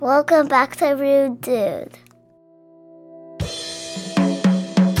Welcome back to Rude Dude. When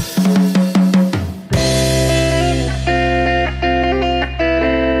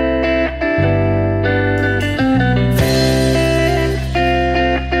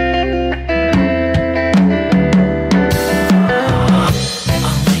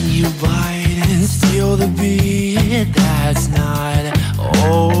you bite and steal the beat, that's not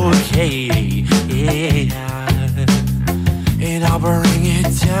okay. And I'll bring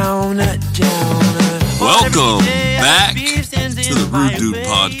it down. Welcome back to the Rude Dude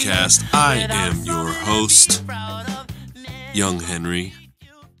Podcast. I am your host, Young Henry,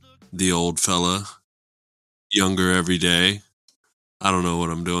 the old fella, younger every day. I don't know what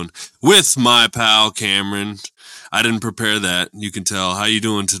I'm doing. With my pal, Cameron. I didn't prepare that. You can tell. How you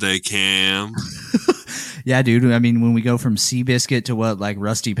doing today, Cam? Yeah, dude. I mean, when we go from Seabiscuit to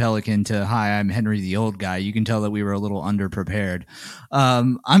Rusty Pelican to hi, I'm Henry the old guy, you can tell that we were a little underprepared.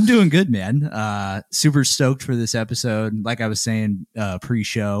 I'm doing good, man. Super stoked for this episode. Like I was saying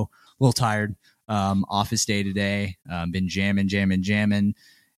pre-show, a little tired. Office day today. Been jamming,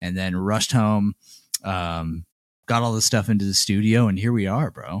 and then rushed home. Got all this stuff into the studio, and here we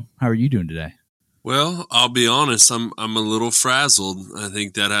are, bro. How are you doing today? Well, I'll be honest, I'm a little frazzled. I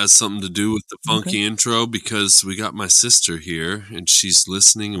think that has something to do with the funky intro because we got my sister here and she's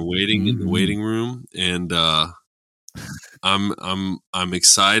listening and waiting in the waiting room, and I'm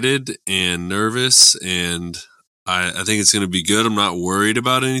excited and nervous, and I think it's going to be good. I'm not worried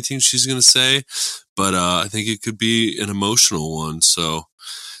about anything she's going to say, but I think it could be an emotional one. So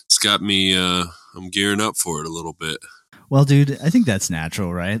it's got me I'm gearing up for it a little bit. Well, dude, I think that's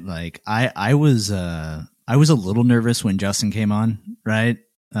natural, right? Like I was a little nervous when Justin came on, right?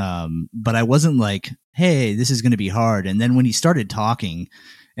 But I wasn't like, hey, this is going to be hard. And then when he started talking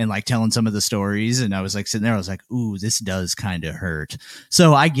and like telling some of the stories, and I was like sitting there, I was like, ooh, this does kind of hurt.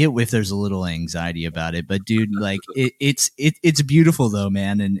 So I get if there's a little anxiety about it, but dude, like it's beautiful though,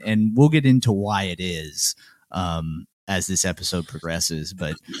 man. And we'll get into why it is. As this episode progresses,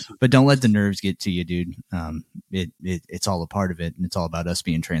 but don't let the nerves get to you, dude. It's all a part of it, and it's all about us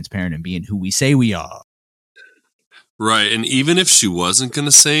being transparent and being who we say we are. Right, and even if she wasn't going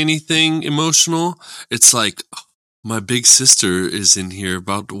to say anything emotional, it's like, my big sister is in here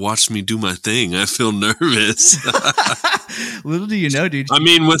about to watch me do my thing. I feel nervous. Little do you know, dude. I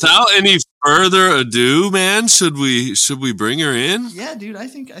mean, without any further ado, man, should we bring her in? Yeah, dude. I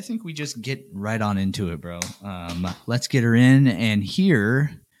think we just get right on into it, bro. Let's get her in, and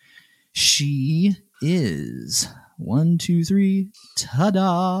here she is. 1, 2, 3.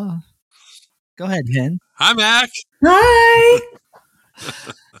 Ta-da! Go ahead, Hen. Hi, Mac. Hi.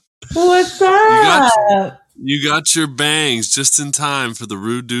 What's up? You got your bangs just in time for the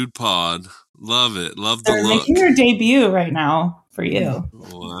Rude Dude Pod. Love it. Love the They're look. making your debut right now for you.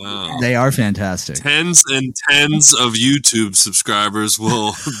 Wow. They are fantastic. Tens and tens of YouTube subscribers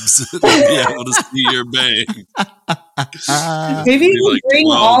will be able to see your bang. Maybe you like, bring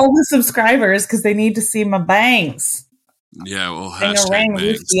well, all the subscribers because they need to see my bangs. Yeah, well, Bring a hashtag ring,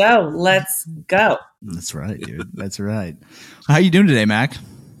 bangs. UCO. Let's go. That's right, dude. That's right. How you doing today, Mac?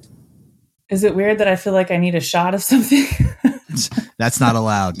 Is it weird that I feel like I need a shot of something? That's not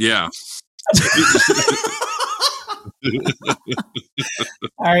allowed. Yeah.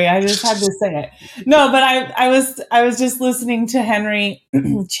 Sorry, I just had to say it. No, but I was just listening to Henry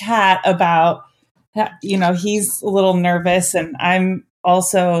chat about, he's a little nervous, and I'm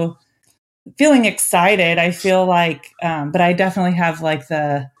also feeling excited. I feel like, but I definitely have like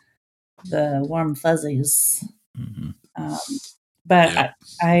the warm fuzzies. Mm-hmm. But Yeah.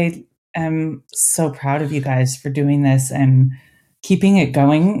 I am so proud of you guys for doing this and keeping it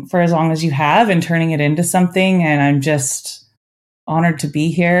going for as long as you have and turning it into something. And I'm just honored to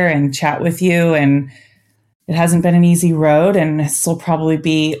be here and chat with you. And it hasn't been an easy road, and this will probably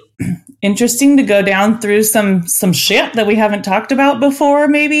be interesting to go down through some shit that we haven't talked about before,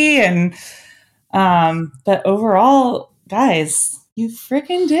 maybe. And but overall, guys, you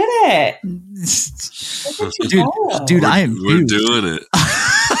freaking did it. Dude, I am We're huge. doing it.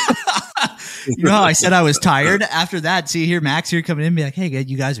 You know how I said I was tired after that? See here, Max here coming in and be like, hey,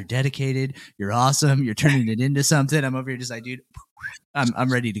 you guys are dedicated. You're awesome. You're turning it into something. I'm over here just like, dude,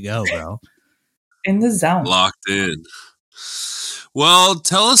 I'm ready to go, bro. In the zone. Locked in. Well,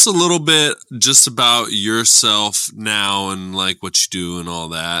 tell us a little bit just about yourself now and like what you do and all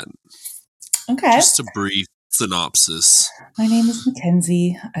that. Okay. Just a brief synopsis. My name is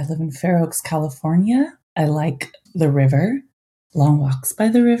Mackenzie. I live in Fair Oaks, California. I like the river, long walks by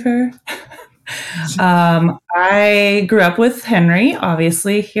the river. I grew up with Henry,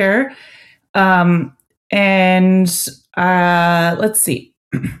 obviously, here. And let's see.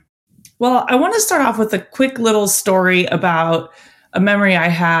 Well, I want to start off with a quick little story about a memory I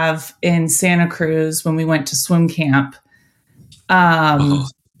have in Santa Cruz when we went to swim camp.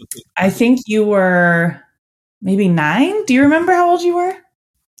 I think you were maybe 9. Do you remember how old you were?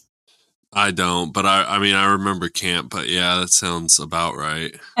 I don't, but I mean, I remember camp, but yeah, that sounds about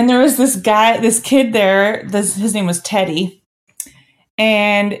right. And there was this kid there. His name was Teddy.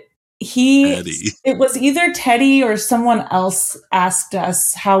 And it was either Teddy or someone else asked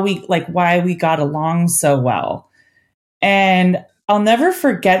us why we got along so well. And I'll never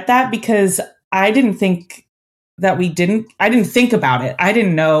forget that because I didn't think that I didn't think about it. I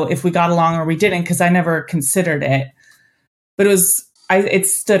didn't know if we got along or we didn't because I never considered it. But it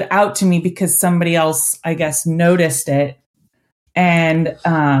stood out to me because somebody else, I guess, noticed it. And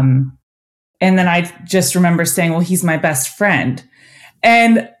then I just remember saying, well, he's my best friend.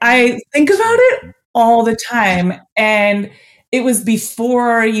 And I think about it all the time. And it was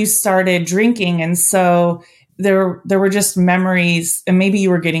before you started drinking. And so there were just memories, and maybe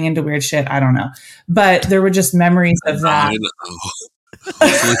you were getting into weird shit. I don't know. But there were just memories of that.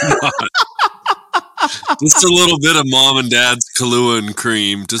 Just a little bit of mom and dad's Kahlua and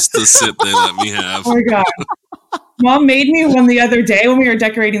cream, just the sip they let me have. Oh my God. Mom made me one the other day when we were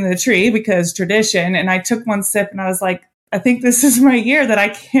decorating the tree because tradition. And I took one sip and I was like, I think this is my year that I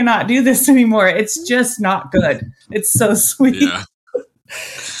cannot do this anymore. It's just not good. It's so sweet. Yeah.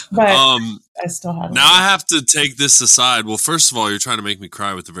 But I still have it. Now I have to take this aside. Well, first of all, you're trying to make me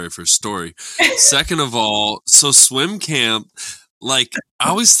cry with the very first story. Second of all, so swim camp, like I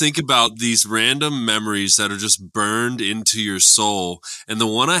always think about these random memories that are just burned into your soul. And the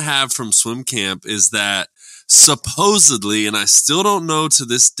one I have from swim camp is that supposedly, and I still don't know to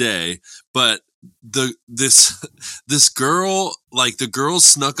this day, but this girl, like the girls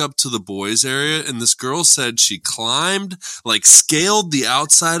snuck up to the boys area, and this girl said she scaled the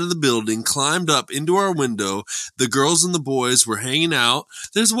outside of the building, climbed up into our window. The girls and the boys were hanging out.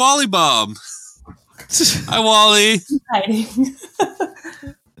 There's Wally Bob. Hi, Wally. Hiding.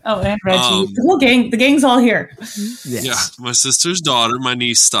 Oh, and Reggie. The whole gang. The gang's all here. Yes. Yeah, my sister's daughter, my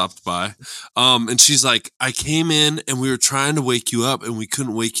niece, stopped by. And she's like, I came in and we were trying to wake you up and we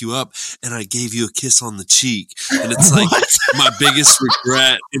couldn't wake you up. And I gave you a kiss on the cheek. And it's like my biggest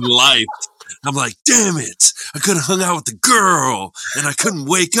regret in life. I'm like, damn it. I could have hung out with the girl and I couldn't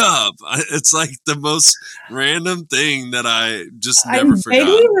wake up. It's like the most random thing that I just never forgot. I'm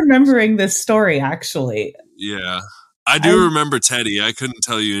vaguely remembering this story, actually. Yeah. I do remember Teddy. I couldn't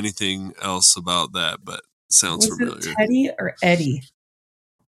tell you anything else about that, but it sounds familiar. Was it Teddy or Eddie?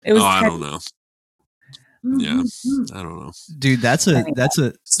 It was. I don't know. Yeah, I don't know, dude. That's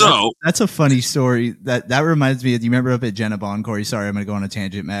a funny story. That reminds me of. Do you remember up at Jenna Bond, Corey? Sorry, I'm going to go on a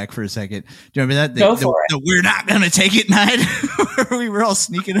tangent, Mac, for a second. Do you remember that? Go for it. We're not going to take it night. Where we were all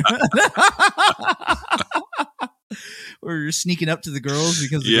sneaking. We were sneaking up to the girls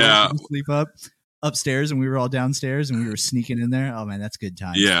because the girls didn't sleep upstairs and we were all downstairs and we were sneaking in there. Oh man, that's good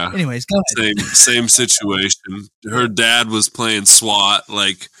time. Yeah. Anyways, go ahead. Same situation. Her dad was playing SWAT,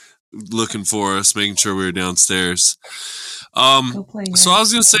 like looking for us, making sure we were downstairs. So I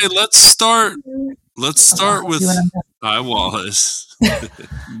was gonna say let's start with Hi Wallace.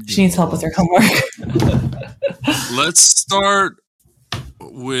 She needs help with her homework. Let's start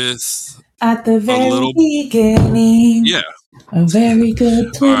with at the very beginning. Yeah. A very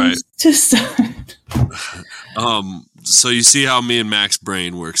good place to start. So you see how me and Mac's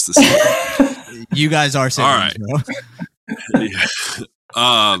brain works this evening. You guys are siblings, bro. Yeah.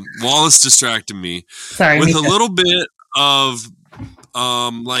 Wallace distracted me. Sorry, with a little bit of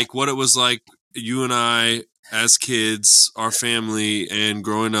like what it was like you and I as kids, our family, and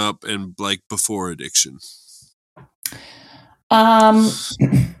growing up and like before addiction.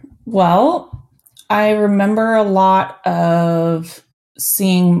 Well, I remember a lot of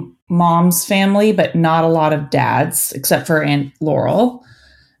seeing Mom's family, but not a lot of Dad's, except for Aunt Laurel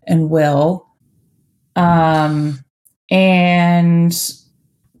and Will. And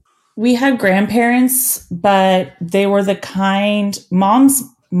we had grandparents, but they were the kind. Mom's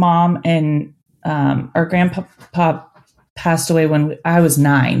mom and our grandpa passed away when I was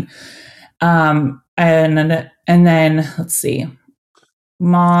 9. And then let's see,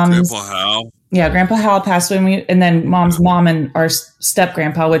 Mom's Grandpa Hal. Yeah, Grandpa Hal passed away, and then Mom's mom and our step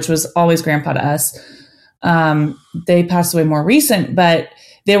grandpa, which was always grandpa to us, they passed away more recent, but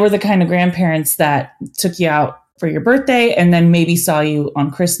they were the kind of grandparents that took you out for your birthday and then maybe saw you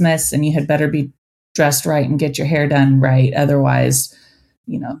on Christmas, and you had better be dressed right and get your hair done right. Otherwise,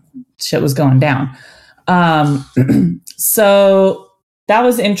 shit was going down. So that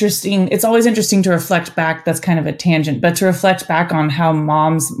was interesting. It's always interesting to reflect back. That's kind of a tangent, but to reflect back on how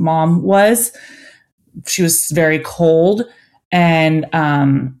mom's mom was. She was very cold and,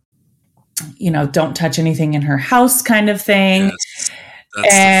 don't touch anything in her house kind of thing. Yes. That's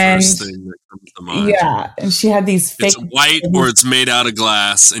the first thing that comes to mind. Yeah. And she had these fake. It's white or it's made out of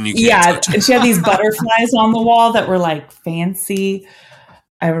glass and you can't touch it. And she had these butterflies on the wall that were like fancy.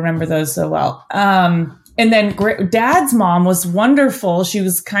 I remember those so well. And then Dad's mom was wonderful. She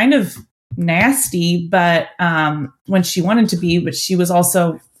was kind of nasty, but when she wanted to be, but she was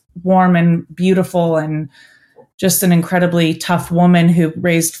also warm and beautiful and just an incredibly tough woman who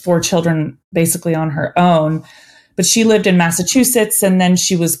raised 4 children basically on her own. But she lived in Massachusetts and then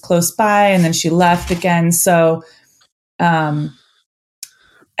she was close by and then she left again. So I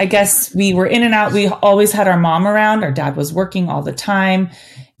guess we were in and out. We always had our mom around. Our dad was working all the time.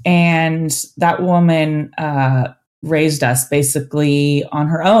 And that woman raised us basically on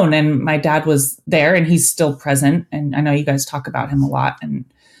her own. And my dad was there and he's still present. And I know you guys talk about him a lot. And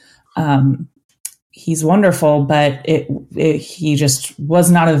he's wonderful, but he just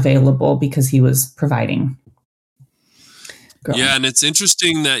was not available because he was providing. Yeah, and it's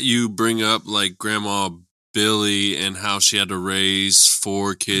interesting that you bring up like Grandma Billy and how she had to raise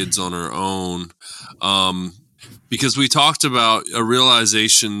 4 kids on her own. Because we talked about a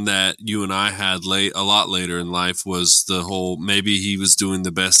realization that you and I had a lot later in life was the whole, maybe he was doing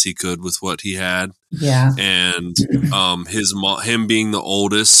the best he could with what he had. Yeah. And him being the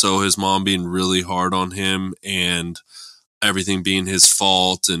oldest, so his mom being really hard on him and everything being his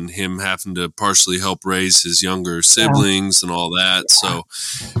fault and him having to partially help raise his younger siblings and all that. So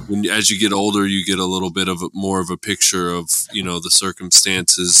as you get older, you get a little bit of more of a picture of, the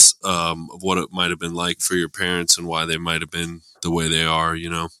circumstances of what it might have been like for your parents and why they might have been the way they are,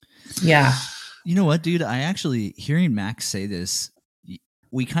 Yeah. You know what, dude? I actually, hearing Max say this,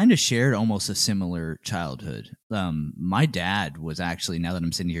 we kind of shared almost a similar childhood. My dad was actually, now that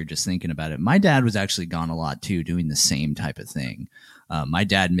I'm sitting here just thinking about it, my dad was actually gone a lot too, doing the same type of thing. My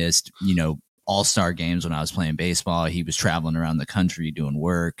dad missed, all-star games when I was playing baseball. He was traveling around the country doing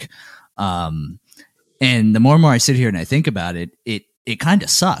work. And the more and more I sit here and I think about it, it kind of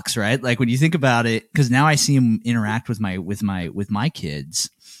sucks, right? Like when you think about it, because now I see him interact with my kids.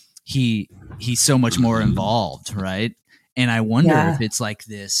 He's so much more involved, right? And I wonder if it's like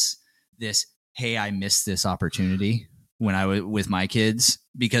this, hey, I missed this opportunity when I was with my kids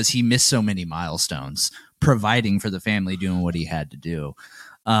because he missed so many milestones, providing for the family, doing what he had to do.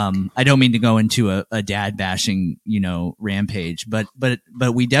 I don't mean to go into a dad bashing, rampage, but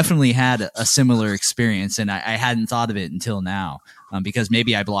we definitely had a similar experience, and I hadn't thought of it until now because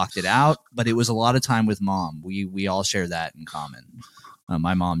maybe I blocked it out, but it was a lot of time with mom. We all share that in common.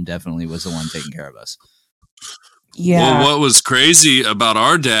 My mom definitely was the one taking care of us. Yeah. Well, what was crazy about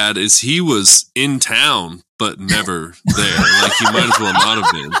our dad is he was in town, but never there. Like he might as well not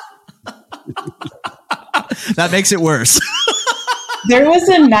have been. That makes it worse. There was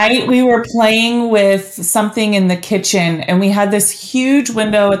a night we were playing with something in the kitchen and we had this huge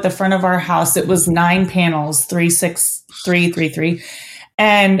window at the front of our house. It was 9 panels, 3, 6, 3, 3, 3.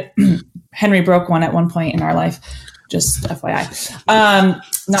 And Henry broke one at one point in our life. Just FYI.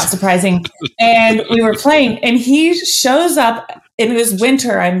 Not surprising. And we were playing and he shows up, and it was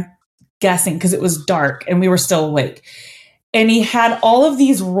winter, I'm guessing, because it was dark and we were still awake. And he had all of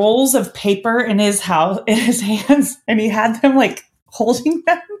these rolls of paper in his hands, and he had them like holding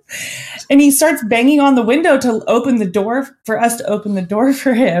them. And he starts banging on the window to open the door for us to open the door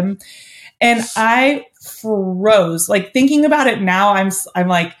for him. And I froze. Like thinking about it now, I'm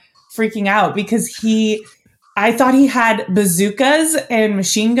like freaking out because I thought he had bazookas and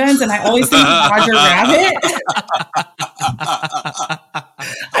machine guns, and I always think of Roger Rabbit.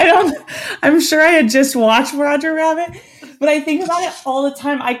 I'm sure I had just watched Roger Rabbit, but I think about it all the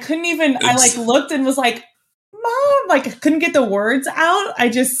time. I looked and was like, Mom, like couldn't get the words out. I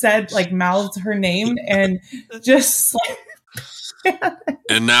just said mouthed her name and just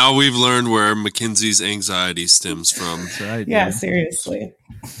And now we've learned where Mackenzie's anxiety stems from. Right, yeah, dude. seriously.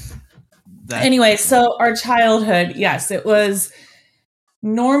 Anyway, so our childhood, yes, it was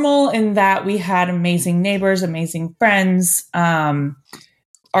normal in that we had amazing neighbors, amazing friends.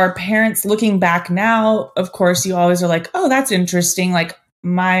 Our parents, looking back now, of course, you always are like, oh, that's interesting. Like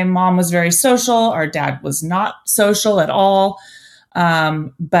my mom was very social. Our dad was not social at all.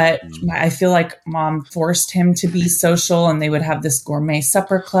 But I feel like mom forced him to be social, and they would have this gourmet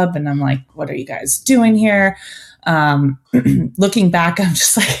supper club. And I'm like, what are you guys doing here? Looking back, I'm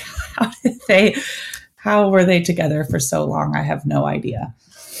just like, how were they together for so long? I have no idea.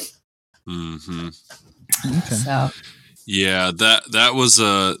 Mm-hmm. Okay. So Yeah, that was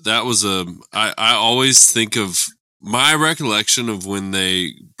I always think of my recollection of when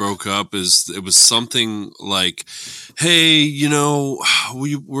they broke up is it was something like, hey, you know,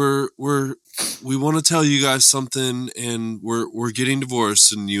 we want to tell you guys something, and we're getting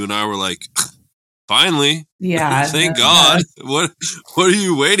divorced, and you and I were like, finally, Yeah. thank God. What are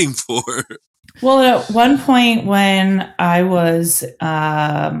you waiting for? Well, at one point when I was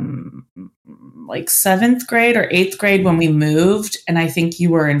like 7th grade or 8th grade when we moved, and I think you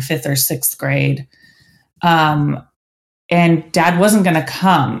were in 5th or 6th grade, and Dad wasn't going to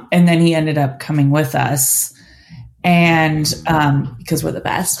come, and then he ended up coming with us, and because we're the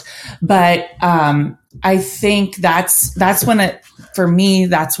best. But I think that's when it, for me,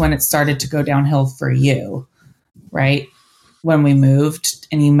 that's when it started to go downhill for you, right? When we moved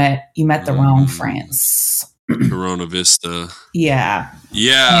and you met the wrong France. Corona Vista. Yeah.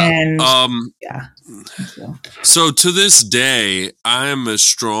 Yeah. And yeah. So to this day, I am a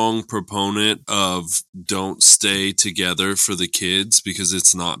strong proponent of don't stay together for the kids because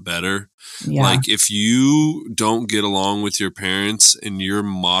it's not better. Yeah. Like if you don't get along with your parents and you're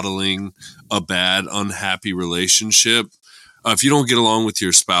modeling a bad, unhappy relationship, if you don't get along with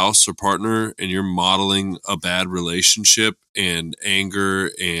your spouse or partner and you're modeling a bad relationship and anger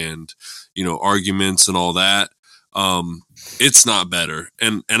and, you know, arguments and all that, it's not better.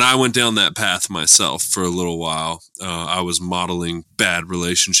 And I went down that path myself for a little while. I was modeling bad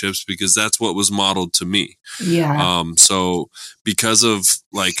relationships because that's what was modeled to me. Yeah. So because of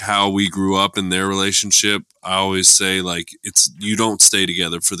like how we grew up in their relationship, I always say like, you don't stay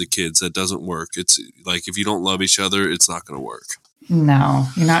together for the kids. That doesn't work. It's like, if you don't love each other, it's not going to work. No,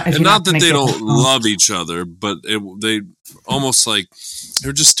 you're not. And not that they don't love each other, but they almost like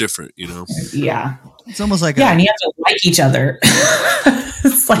they're just different, you know? Yeah. It's almost like and you have to like each other.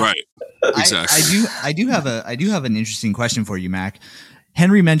 It's like, right. Exactly. I do have an interesting question for you, Mac.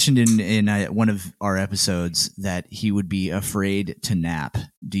 Henry mentioned in one of our episodes that he would be afraid to nap.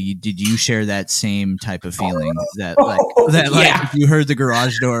 Did you share that same type of feeling that if you heard the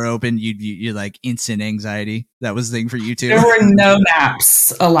garage door open, you're like instant anxiety? That was the thing for you too. There were no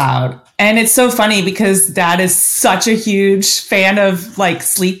naps allowed. And it's so funny because Dad is such a huge fan of like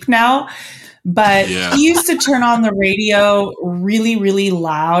sleep now. But he used to turn on the radio really, really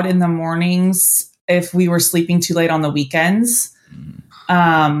loud in the mornings if we were sleeping too late on the weekends.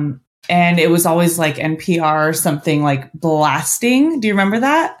 And it was always like NPR or something like blasting. Do you remember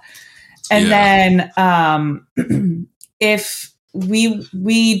that? And then if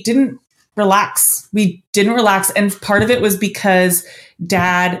we didn't relax. And part of it was because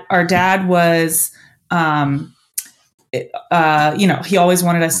our dad was he always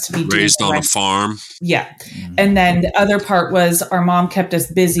wanted us to be raised on a farm. Yeah. And then the other part was our mom kept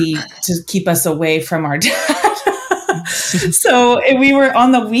us busy to keep us away from our dad. So we were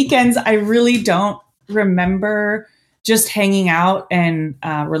on the weekends. I really don't remember just hanging out and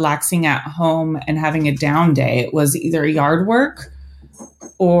relaxing at home and having a down day. It was either yard work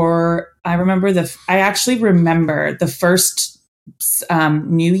or I actually remember the first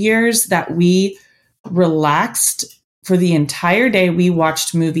New Year's that we relaxed for the entire day. We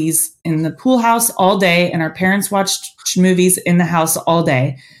watched movies in the pool house all day, and our parents watched movies in the house all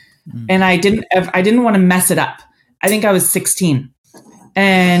day. And I didn't want to mess it up. I think I was 16.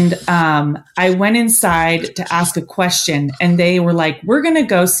 And I went inside to ask a question, and they were like, we're going to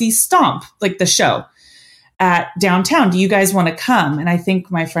go see Stomp, like the show at downtown. Do you guys want to come? And I think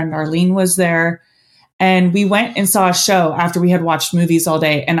my friend Arlene was there, and we went and saw a show after we had watched movies all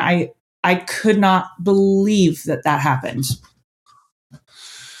day. And I could not believe that happened.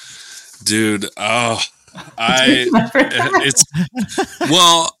 Dude, I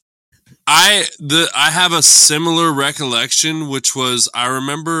have a similar recollection, which was I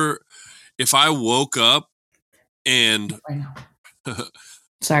remember if I woke up and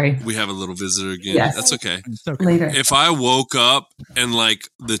sorry, we have a little visitor again. Yes. That's okay. Later. If I woke up and like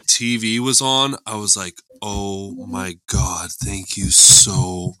the TV was on, I was like, oh my God, thank you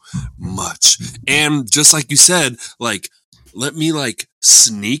so much. And just like you said, like, let me like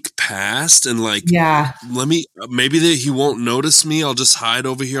sneak past and like, maybe he won't notice me. I'll just hide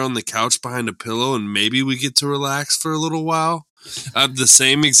over here on the couch behind a pillow and maybe we get to relax for a little while. I have the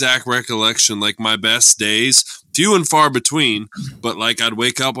same exact recollection, like my best days, few and far between, but like I'd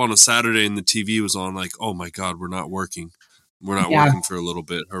wake up on a Saturday and the TV was on, like, oh my God, we're not working. We're not working for a little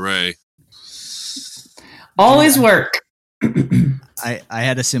bit. Hooray. Always work. I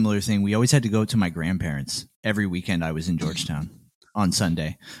had a similar thing. We always had to go to my grandparents. Every weekend I was in Georgetown on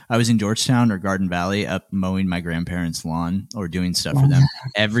Sunday. I was in Georgetown or Garden Valley up mowing my grandparents' lawn or doing stuff for them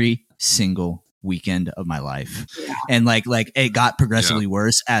every single weekend of my life. And like it got progressively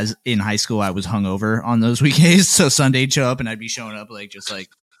worse as in high school I was hungover on those weekdays. So Sunday'd show up and I'd be showing up like just like,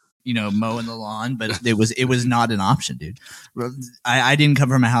 you know, mowing the lawn, but it was not an option, dude. I didn't come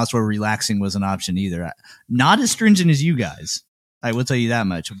from a house where relaxing was an option either. Not as stringent as you guys, I will tell you that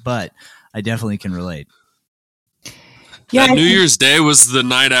much, but I definitely can relate. Yeah, that New Year's Day was the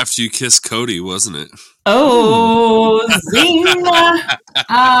night after you kissed Cody, wasn't it? Oh, zing!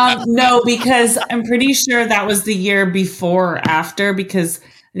 No, because I'm pretty sure that was the year before or after, because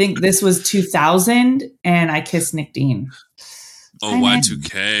I think this was 2000 and I kissed Nick Dean. Oh,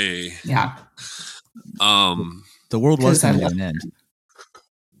 Y2K. Yeah. The world was coming to an end.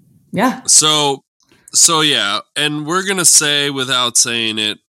 Yeah. So yeah, and we're gonna say without saying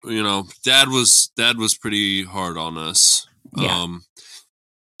it, you know, Dad was pretty hard on us. Yeah.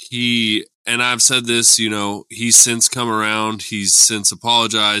 And I've said this, you know, he's since come around. He's since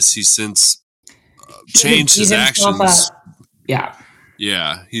apologized. He's since changed his actions. Yeah.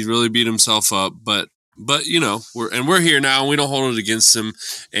 Yeah, he really beat himself up, but you know, we're here now and we don't hold it against him.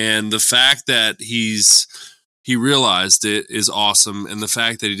 And the fact that he realized it is awesome. And the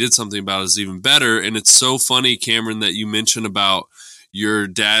fact that he did something about it is even better. And it's so funny, Cameron, that you mentioned about your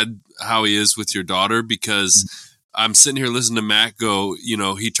dad, how he is with your daughter, because I'm sitting here listening to Mac go, you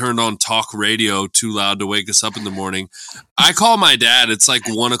know, he turned on talk radio too loud to wake us up in the morning. I call my dad. It's like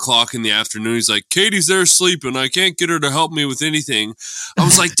 1:00 in the afternoon. He's like, Katie's there sleeping. I can't get her to help me with anything. I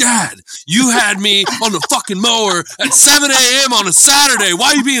was like, Dad, you had me on the fucking mower at 7 a.m. on a Saturday. Why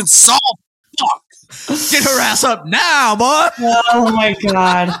are you being soft? Fuck. Get her ass up now, boy. Oh my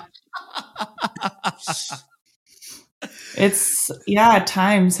God.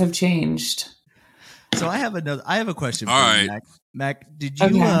 Times have changed. So I have a question for All you, right. Mac, did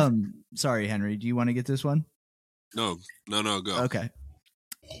you sorry, Henry, do you want to get this one? No, go. Okay.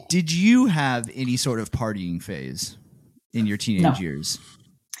 Did you have any sort of partying phase in your teenage years?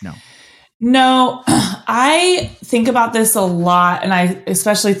 No, I think about this a lot, and I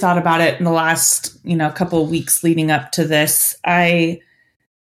especially thought about it in the last, couple of weeks leading up to this. I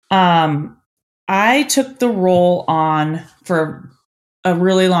took the role on for a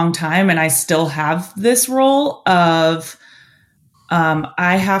really long time, and I still have this role of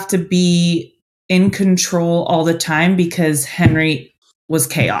I have to be in control all the time because Henry was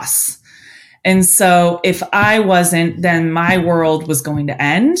chaos. And so if I wasn't, then my world was going to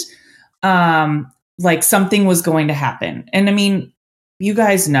end. Like something was going to happen. And I mean, you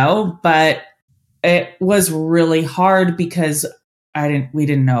guys know, but it was really hard because we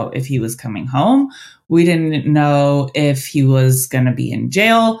didn't know if he was coming home. We didn't know if he was going to be in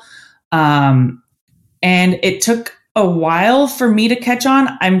jail. And it took a while for me to catch on.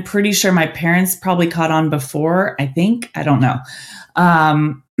 I'm pretty sure my parents probably caught on before, I don't know.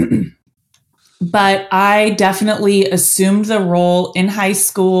 But I definitely assumed the role in high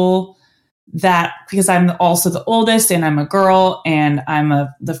school that because I'm also the oldest and I'm a girl and I'm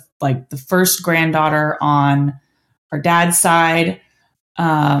the first granddaughter on our dad's side,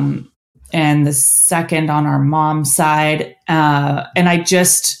 and the second on our mom's side. And I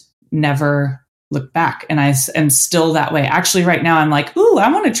just never looked back, and I am still that way. Actually, right now I'm like, ooh, I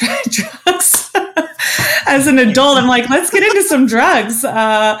want to try drugs. As an adult, I'm like, let's get into some drugs.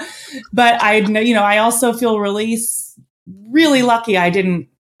 But I also feel really, really lucky. I didn't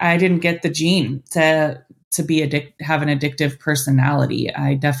get the gene to have an addictive personality.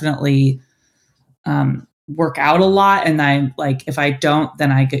 I definitely work out a lot, and I if I don't, then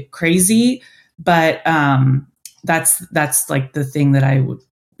I get crazy. But that's like the thing that I would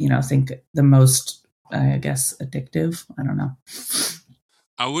think the most, I guess, addictive. I don't know.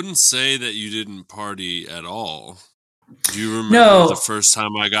 I wouldn't say that you didn't party at all. Do you remember the first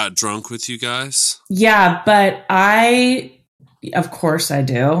time I got drunk with you guys? Yeah, but of course I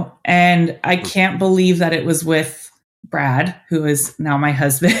do. And I can't believe that it was with Brad, who is now my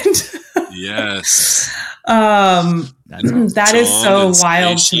husband. Yes. That is so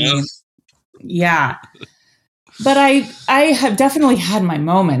wild to me. Yeah. But I have definitely had my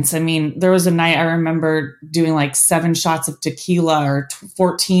moments. I mean, there was a night I remember doing like 7 shots of tequila or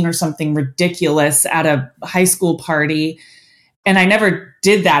 14 or something ridiculous at a high school party. And I never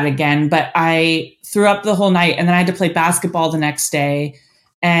did that again, but I threw up the whole night, and then I had to play basketball the next day.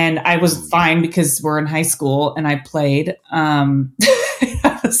 And I was fine because we're in high school and I played. I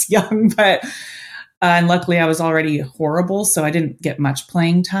was young, but and luckily I was already horrible, so I didn't get much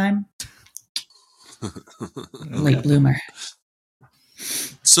playing time. Late bloomer.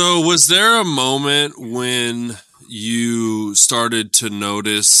 So was there a moment when you started to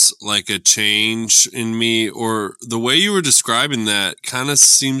notice like a change in me, or the way you were describing that kind of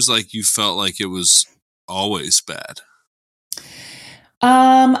seems like you felt like it was always bad.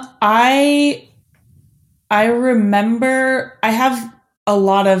 I remember I have a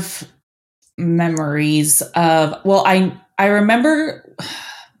lot of memories of, well, I remember,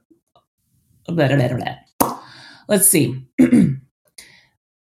 let's see.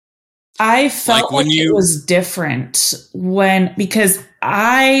 I felt like it was different because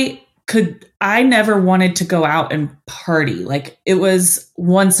I never wanted to go out and party. Like it was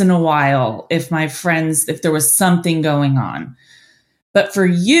once in a while if there was something going on. But for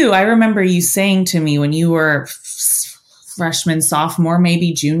you, I remember you saying to me when you were freshman, sophomore,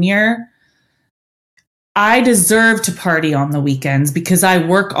 maybe junior, I deserve to party on the weekends because I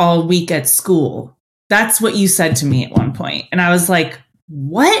work all week at school. That's what you said to me at one point. And I was like,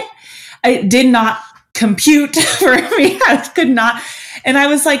 what? It did not compute for me. I could not. And I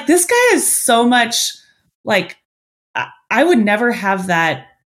was like, this guy is so much like, I would never have that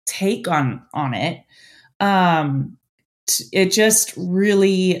take on it. It just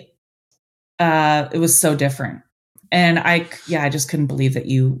really, it was so different. And I just couldn't believe that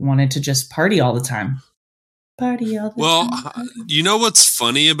you wanted to just party all the time. Party all the time. Well, you know what's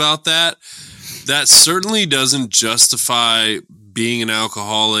funny about that? That certainly doesn't justify being an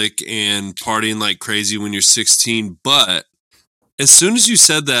alcoholic and partying like crazy when you're 16. But as soon as you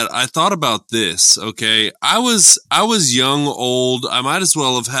said that, I thought about this. Okay. I was young, old. I might as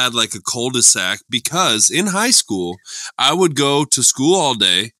well have had like a cul-de-sac because in high school, I would go to school all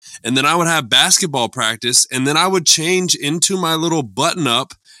day and then I would have basketball practice and then I would change into my little button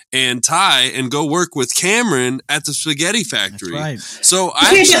up and tie and go work with Cameron at the spaghetti factory. Right. So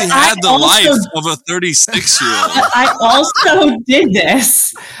I actually had the life of a 36-year-old. I also did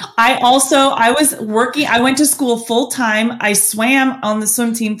this. I was working. I went to school full time. I swam on the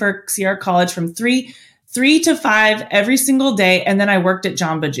swim team for Sierra College from 3 to 5 every single day. And then I worked at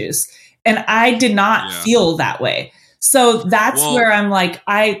Jamba Juice and I did not feel that way. So that's where I'm like,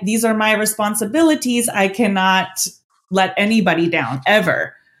 these are my responsibilities. I cannot let anybody down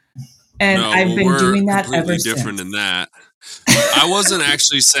ever. And I've been doing that ever since. Different in that. I wasn't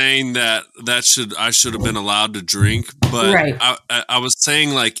actually saying that I should have been allowed to drink, but right. I was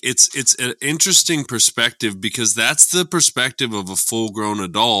saying like it's an interesting perspective because that's the perspective of a full-grown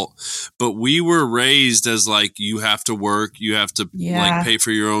adult. But we were raised as like you have to work, you have to like pay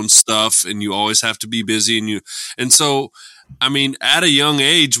for your own stuff, and you always have to be busy, and so. I mean, at a young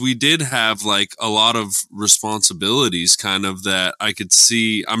age, we did have like a lot of responsibilities kind of that I could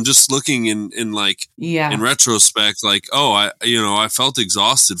see. I'm just looking in retrospect, like, I felt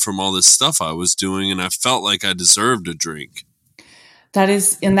exhausted from all this stuff I was doing and I felt like I deserved a drink. I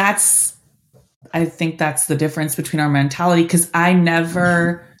think that's the difference between our mentality. Cause I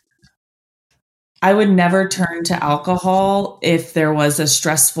would never turn to alcohol if there was a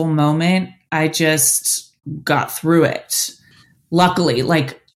stressful moment. I just got through it. Luckily,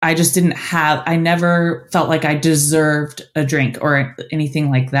 like I never felt like I deserved a drink or anything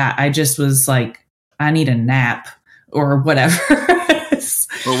like that. I just was like, I need a nap or whatever.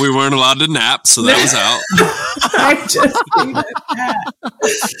 Well, we weren't allowed to nap, so that was out. I just need a nap.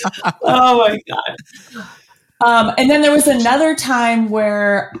 Oh my God. And then there was another time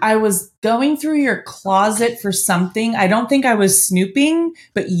where I was going through your closet for something. I don't think I was snooping,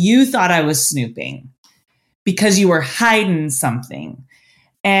 but you thought I was snooping. Because you were hiding something.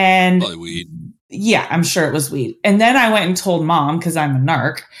 And probably weed. Yeah, I'm sure it was weed. And then I went and told Mom because I'm a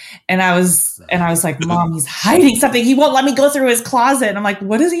narc. And I was like, Mom, he's hiding something. He won't let me go through his closet. And I'm like,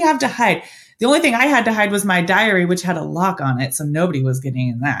 what does he have to hide? The only thing I had to hide was my diary, which had a lock on it. So nobody was getting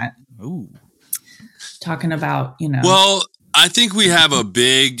in that. Ooh. Talking about, Well, I think we had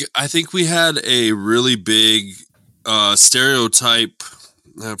a really big stereotype,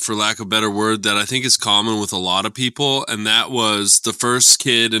 for lack of a better word, that I think is common with a lot of people. And that was the first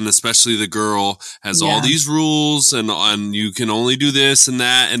kid, and especially the girl, has all these rules and you can only do this and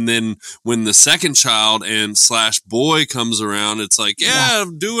that. And then when the second child and / boy comes around, it's like,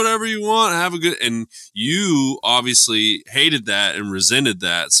 do whatever you want, have a good, and you obviously hated that and resented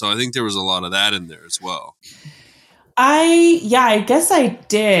that. So I think there was a lot of that in there as well. I guess I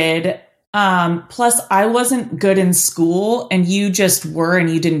did. Plus I wasn't good in school and you just were, and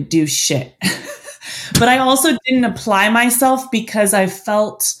you didn't do shit. But I also didn't apply myself because I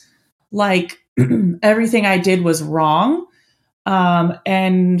felt like everything I did was wrong.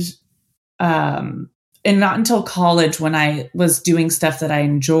 And not until college, when I was doing stuff that I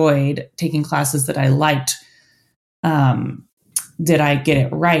enjoyed, taking classes that I liked, did I get it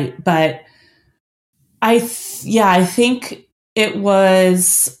right. But I think it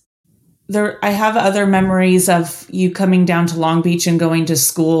was there. I have other memories of you coming down to Long Beach and going to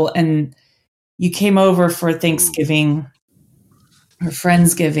school, and you came over for Thanksgiving or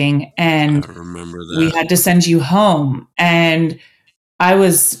Friendsgiving, and I remember that. we had to send you home. And I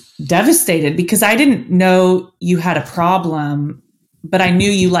was devastated because I didn't know you had a problem, but I knew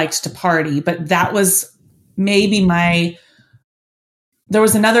you liked to party. But that was maybe there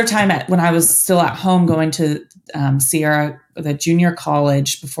was another time when I was still at home going to Sierra, the junior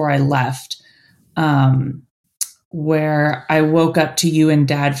college before I left, where I woke up to you and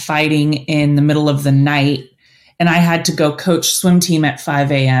Dad fighting in the middle of the night. And I had to go coach swim team at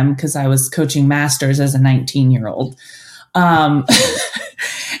 5 a.m. because I was coaching masters as a 19-year-old. And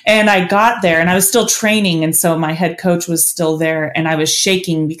I got there and I was still training. And so my head coach was still there and I was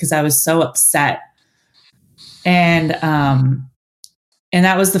shaking because I was so upset. And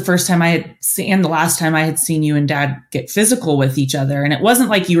that was the first time I had seen, and the last time I had seen you and Dad get physical with each other. And it wasn't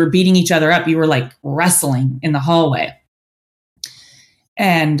like you were beating each other up. You were like wrestling in the hallway.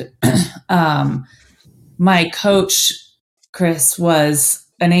 And my coach, Chris, was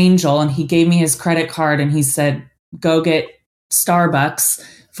an angel, and he gave me his credit card and he said, go get Starbucks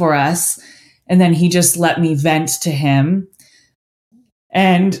for us. And then he just let me vent to him.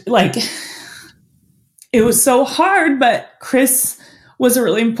 And like, it was so hard, but Chris was a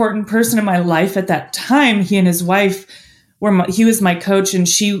really important person in my life at that time. He and his wife he was my coach, and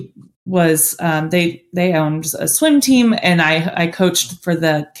she was, they owned a swim team, and I coached for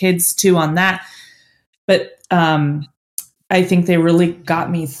the kids too on that. But I think they really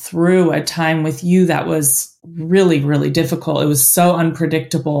got me through a time with you that was really, really difficult. It was so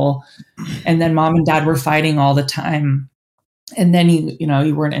unpredictable. And then Mom and Dad were fighting all the time. And then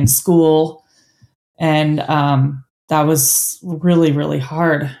you weren't in school. And that was really, really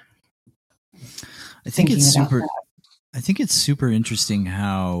hard. I think it's super interesting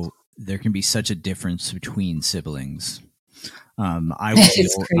how there can be such a difference between siblings. I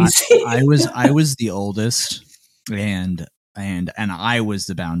was the oldest, and I was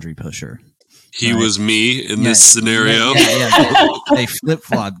the boundary pusher. He was me in this scenario. They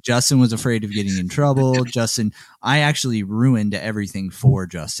flip-flopped. Justin was afraid of getting in trouble. I actually ruined everything for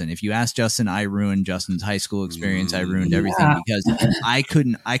Justin. If you ask Justin, I ruined Justin's high school experience. I ruined everything because I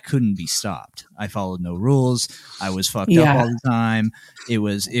couldn't be stopped. I followed no rules. I was fucked up all the time. I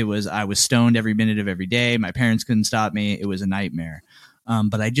was stoned every minute of every day. My parents couldn't stop me. It was a nightmare.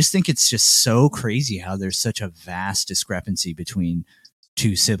 But I just think it's just so crazy how there's such a vast discrepancy between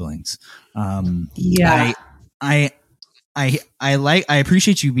two siblings. I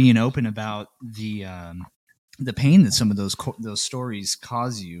appreciate you being open about the pain that some of those stories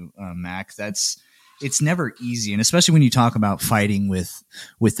cause you, Mac. It's never easy, and especially when you talk about fighting with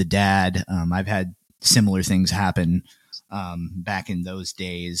the dad. I've had similar things happen back in those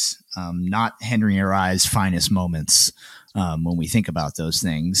days. Not Henry or I's finest moments when we think about those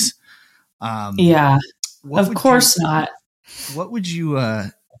things. Of course not. What would you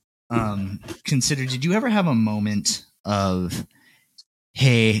consider? Did you ever have a moment of,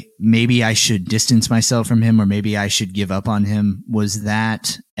 hey, maybe I should distance myself from him, or maybe I should give up on him? Was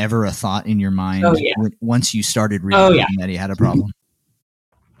that ever a thought in your mind once you started realizing that he had a problem?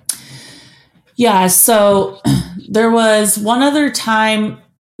 Yeah. So there was one other time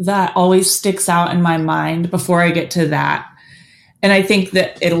that always sticks out in my mind before I get to that. And I think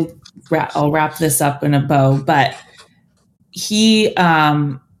that I'll wrap this up in a bow, but he,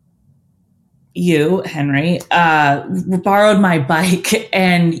 you, Henry, borrowed my bike,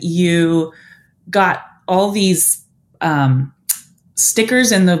 and you got all these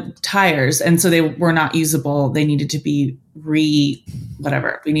stickers in the tires. And so they were not usable. They needed to be we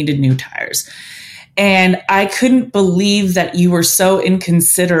needed new tires. And I couldn't believe that you were so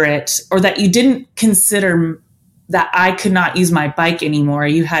inconsiderate, or that you didn't consider that I could not use my bike anymore.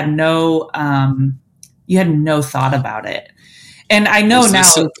 You had no thought about it. And I know was now.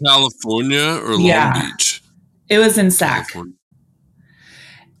 This in California or Long Beach? It was in Sac.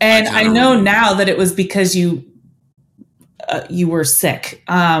 And I know now that it was because you were sick.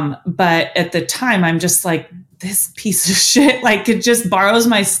 But at the time, I'm just like, this piece of shit, like, it just borrows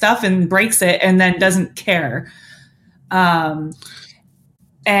my stuff and breaks it and then doesn't care. And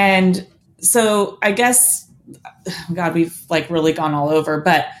so I guess, God, we've like really gone all over.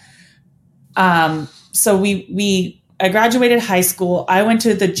 But so I graduated high school. I went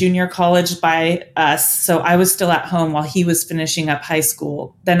to the junior college by us. So I was still at home while he was finishing up high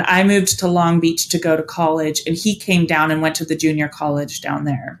school. Then I moved to Long Beach to go to college, and he came down and went to the junior college down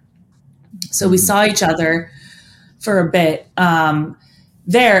there. So we saw each other for a bit.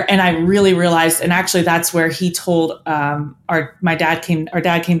 there. And I really realized, and actually that's where he told, our dad came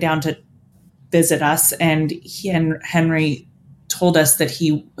down to visit us, and Henry told us that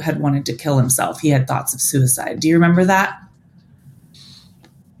he had wanted to kill himself. He had thoughts of suicide. Do you remember that?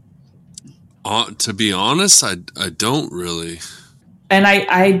 To be honest, I don't really. And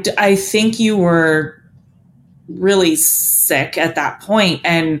I think you were really sick at that point,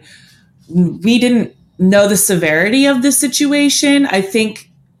 and we didn't know the severity of the situation. I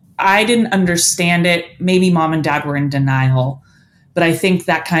think I didn't understand it. Maybe mom and dad were in denial, but I think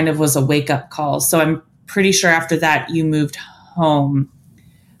that kind of was a wake-up call. So I'm pretty sure after that you moved home.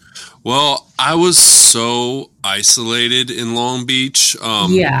 Well, I was so isolated in Long Beach.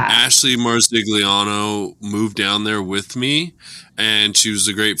 Ashley Marzigliano moved down there with me, and she was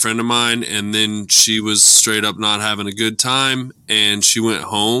a great friend of mine. And then she was straight up not having a good time, and she went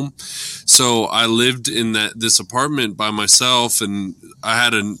home. So I lived in this apartment by myself, and I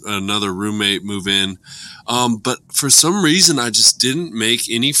had another roommate move in. But for some reason, I just didn't make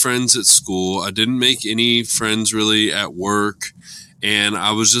any friends at school. I didn't make any friends really at work. And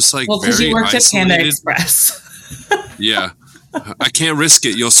I was just like, because you worked isolated. at Panda Express. Yeah. I can't risk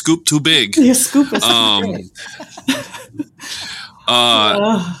it. Your scoop too big. Your scoop is too big.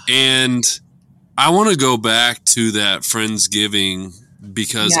 And I want to go back to that Friendsgiving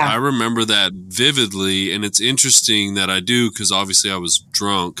because I remember that vividly. And it's interesting that I do because obviously I was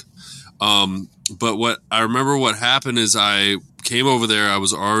drunk. But what happened is I came over there. I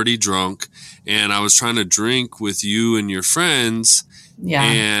was already drunk, and I was trying to drink with you and your friends. Yeah.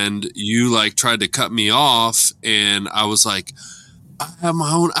 And you like tried to cut me off, and I was like, I have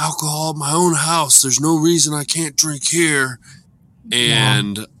my own alcohol, my own house. There's no reason I can't drink here.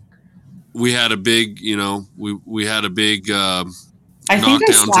 And we had a big, we had a big knockdown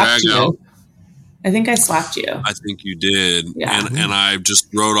drag out. I think I slapped you. I think you did. Yeah. And I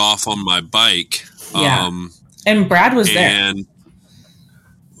just rode off on my bike. Yeah. And Brad was there.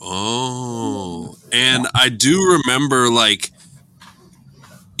 And I do remember, like,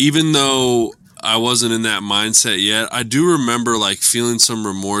 even though I wasn't in that mindset yet, I do remember, like, feeling some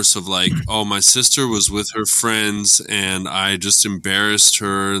remorse of, like, oh, my sister was with her friends and I just embarrassed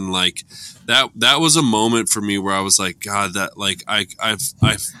her. And, like, that was a moment for me where I was like, God, that, like, I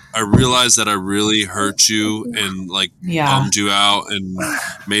realized that I really hurt you and, like, bummed you out and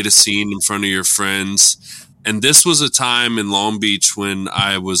made a scene in front of your friends. And this was a time in Long Beach when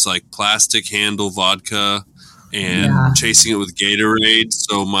I was like plastic handle vodka and chasing it with Gatorade.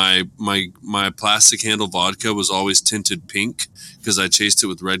 So my plastic handle vodka was always tinted pink because I chased it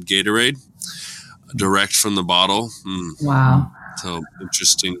with red Gatorade direct from the bottle. Wow. So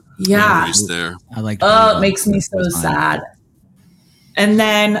interesting memories there. I like. Oh, it makes me so sad. And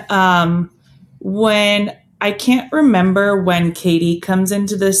then when I can't remember when Katie comes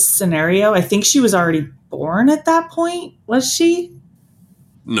into this scenario, I think she was already born at that point. Was she?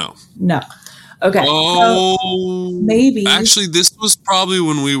 No. Okay. Oh, so maybe. Actually, this was probably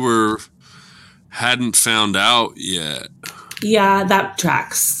when we hadn't found out yet. Yeah, that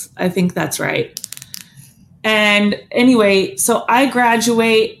tracks. I think that's right. And anyway, so I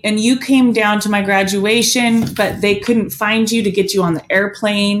graduate and you came down to my graduation, but they couldn't find you to get you on the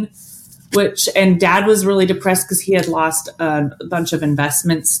airplane, and Dad was really depressed because he had lost a bunch of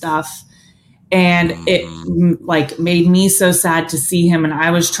investment stuff. And it like made me so sad to see him. And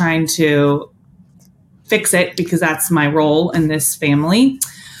I was trying to fix it because that's my role in this family.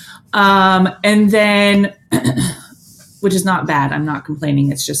 And then, which is not bad. I'm not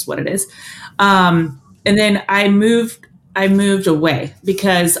complaining. It's just what it is. And then I moved away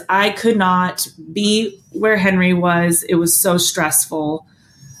because I could not be where Henry was. It was so stressful.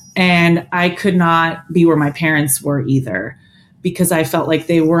 And I could not be where my parents were either because I felt like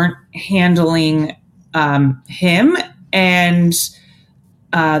they weren't handling him and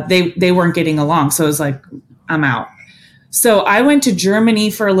they weren't getting along. So I was like, I'm out. So I went to Germany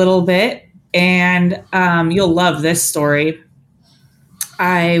for a little bit, and you'll love this story.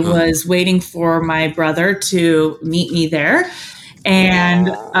 I was waiting for my brother to meet me there, and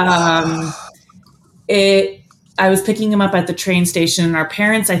I was picking him up at the train station, and our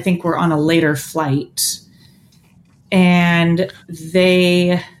parents, I think, were on a later flight. And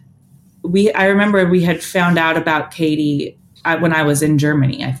I remember we had found out about Katie when I was in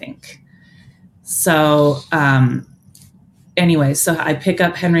Germany, I think. So anyway, so I pick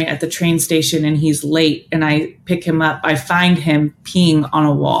up Henry at the train station and he's late, and I pick him up. I find him peeing on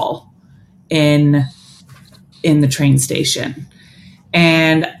a wall in the train station.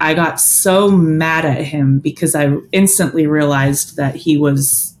 And I got so mad at him because I instantly realized that he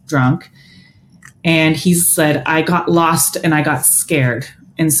was drunk. And he said, I got lost and I got scared.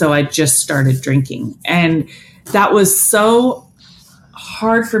 And so I just started drinking. And that was so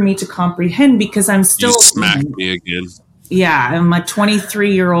hard for me to comprehend because I'm still... You smacked me again. Yeah, I'm a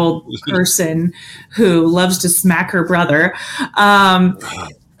 23-year-old person who loves to smack her brother.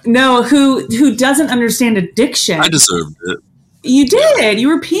 No, who doesn't understand addiction. I deserved it. You did. Yeah. You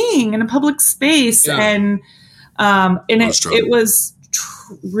were peeing in a public space, yeah. and it was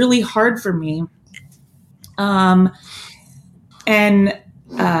really hard for me.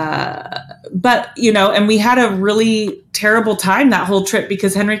 But, you know, and we had a really terrible time that whole trip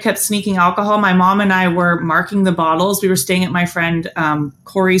because Henry kept sneaking alcohol. My mom and I were marking the bottles. We were staying at my friend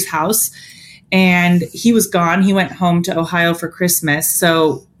Corey's house, and he was gone. He went home to Ohio for Christmas.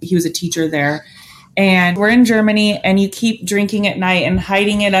 So he was a teacher there. And we're in Germany, and you keep drinking at night and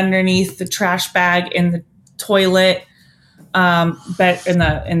hiding it underneath the trash bag in the toilet, but in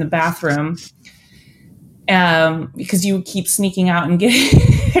the bathroom. Because you keep sneaking out and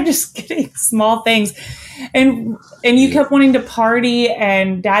getting small things, and you kept wanting to party,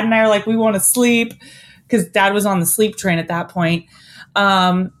 and Dad and I are like, we want to sleep, because Dad was on the sleep train at that point.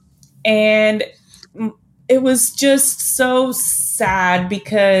 And it was just so sad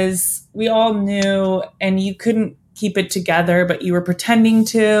because we all knew, and you couldn't keep it together, but you were pretending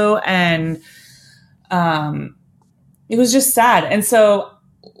to, and it was just sad. And so,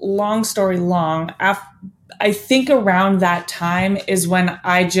 long story long, I think around that time is when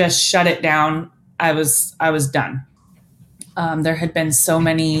I just shut it down. I was done. There had been so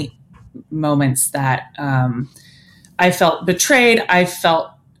many moments that I felt betrayed. I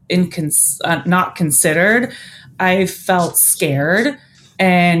felt not considered. I felt scared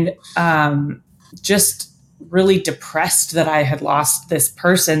and just really depressed that I had lost this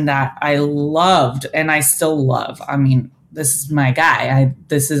person that I loved and I still love. I mean, this is my guy.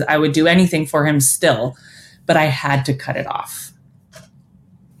 I would do anything for him still, but I had to cut it off.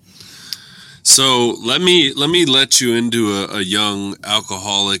 So let me let you into a young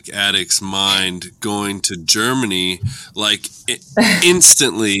alcoholic addict's mind going to Germany. Like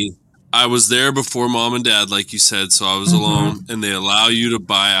instantly, I was there before Mom and Dad, like you said, so I was alone, and they allow you to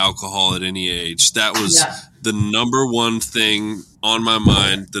buy alcohol at any age. That was the number one thing on my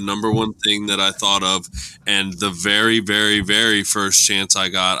mind, the number one thing that I thought of, and the very, very, very first chance I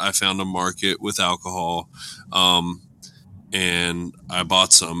got, I found a market with alcohol, and I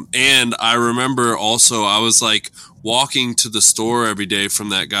bought some. And I remember also I was like walking to the store every day from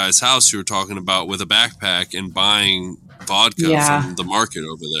that guy's house you were talking about with a backpack and buying vodka from the market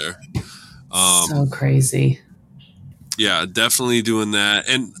over there. So crazy. Yeah, definitely doing that.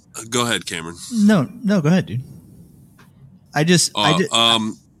 And go ahead, Cameron. No, go ahead, dude. I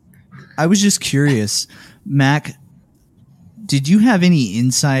was just curious, Mac, did you have any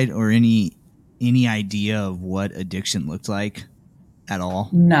insight or any idea of what addiction looked like at all?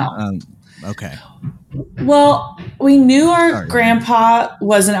 No. Okay. Well, we knew our grandpa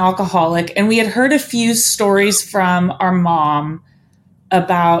was an alcoholic, and we had heard a few stories from our mom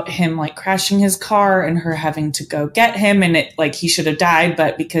about him like crashing his car and her having to go get him, and it like he should have died,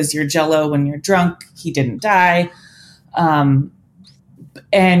 but because you're Jello when you're drunk, he didn't die. And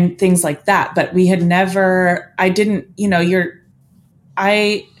things like that. But we had never, I didn't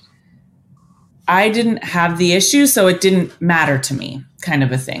have the issue, so it didn't matter to me, kind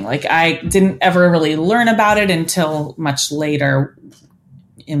of a thing. Like I didn't ever really learn about it until much later,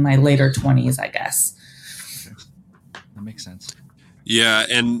 in my later 20s, I guess. That makes sense. Yeah,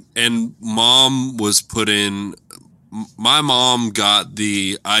 and Mom was put in. My mom got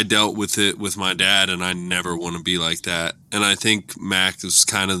I dealt with it with my dad, and I never want to be like that. And I think Mac was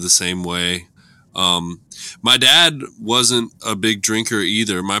kind of the same way. My dad wasn't a big drinker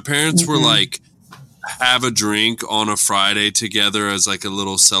either. My parents were like, have a drink on a Friday together as like a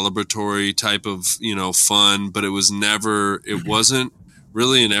little celebratory type of, fun, but it wasn't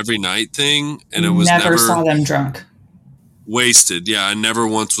really an every night thing. And it was never saw them drunk. Wasted. Yeah. I never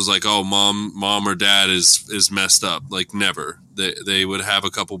once was like, oh, mom or dad is messed up. Like never. They would have a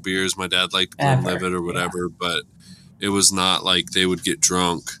couple beers. My dad liked Glenlivet or whatever, but it was not like they would get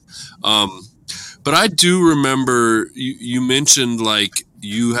drunk. But I do remember you mentioned like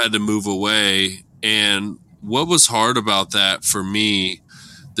you had to move away, and what was hard about that for me,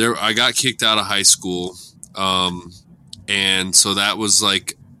 I got kicked out of high school. And so that was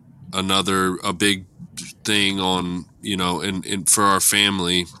like a big thing on, and for our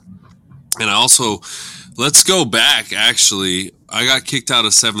family. And I also, let's go back, actually. I got kicked out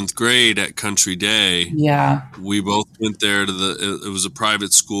of 7th grade at Country Day. Yeah. We both went there it was a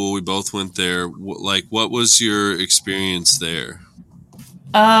private school. We both went there. Like, what was your experience there?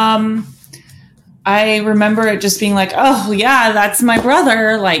 I remember it just being like, oh yeah, that's my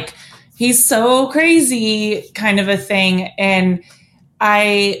brother. Like, he's so crazy, kind of a thing. And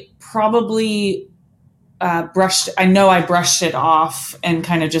I probably I brushed it off and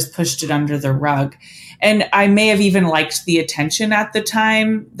kind of just pushed it under the rug. And I may have even liked the attention at the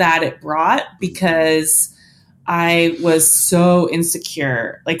time that it brought, because I was so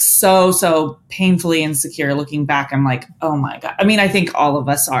insecure, like so painfully insecure. Looking back, I'm like, oh my God. I mean, I think all of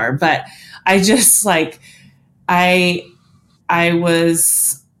us are, but I just like, I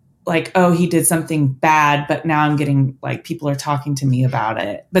was like, oh, he did something bad, but now I'm getting like, people are talking to me about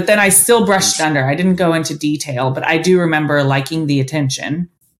it. But then I still brushed under. I didn't go into detail, but I do remember liking the attention.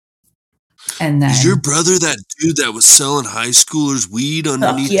 And then, is your brother that dude that was selling high schoolers weed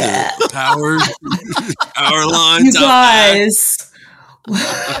underneath the power lines? You guys.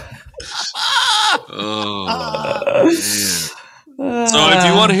 Oh, man. So if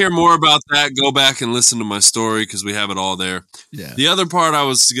you want to hear more about that, go back and listen to my story, because we have it all there. Yeah. The other part I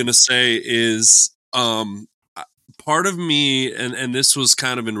was going to say is part of me, and this was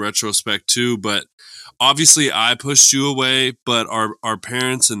kind of in retrospect too, but obviously I pushed you away, but our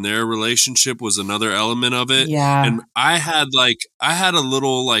parents and their relationship was another element of it. Yeah. And I had a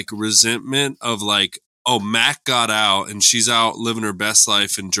little like resentment of like, oh, Mac got out and she's out living her best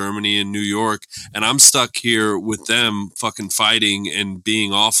life in Germany and New York, and I'm stuck here with them fucking fighting and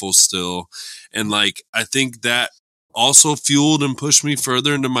being awful still. And like, I think that also fueled and pushed me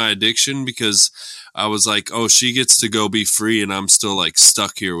further into my addiction, because I was like, oh, she gets to go be free and I'm still like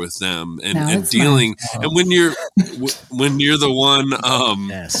stuck here with them and dealing. And when you're the one,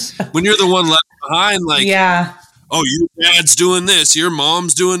 when you're the one left behind, like, yeah. Oh, your dad's doing this, your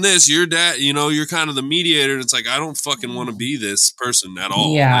mom's doing this, your dad, you're kind of the mediator. And it's like, I don't fucking want to be this person at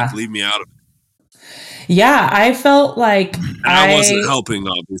all. Yeah. Like, leave me out of it. Yeah. I felt like I wasn't helping,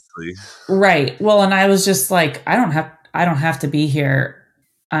 obviously. Right. Well, and I was just like, I don't have to be here.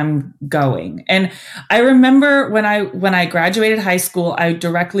 I'm going. And I remember when I graduated high school, I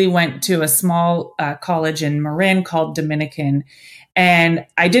directly went to a small college in Marin called Dominican, and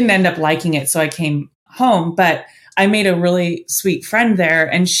I didn't end up liking it. So I came home, but I made a really sweet friend there,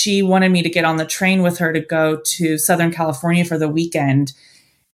 and she wanted me to get on the train with her to go to Southern California for the weekend.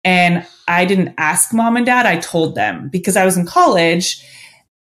 And I didn't ask mom and dad. I told them because I was in college,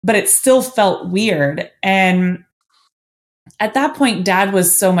 but it still felt weird. And at that point, dad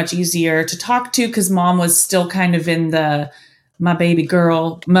was so much easier to talk to because mom was still kind of in the my baby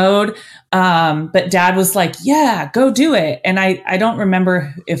girl mode. But dad was like, yeah, go do it. And I don't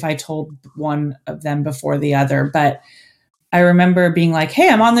remember if I told one of them before the other, but I remember being like, hey,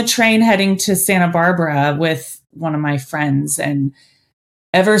 I'm on the train heading to Santa Barbara with one of my friends. And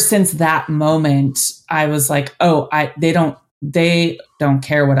ever since that moment, I was like, oh, they don't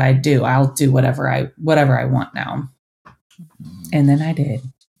care what I do. I'll do whatever I want now. And then I did.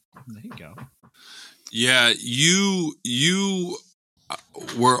 There you go. Yeah, you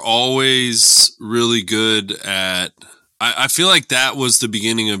were always really good at. I feel like that was the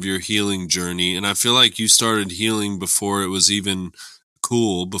beginning of your healing journey, and I feel like you started healing before it was even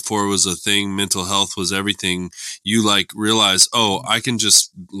cool, before it was a thing. Mental health was everything. You like realized, oh, I can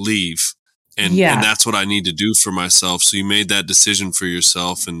just leave, and that's what I need to do for myself. So you made that decision for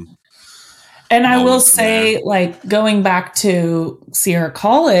yourself, and I will say, like, going back to Sierra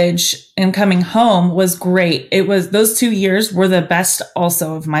College and coming home was great. It was, those 2 years were the best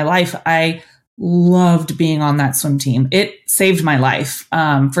also of my life. I loved being on that swim team. It saved my life,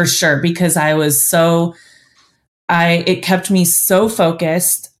 for sure, because it kept me so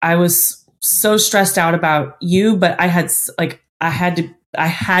focused. I was so stressed out about you, but I had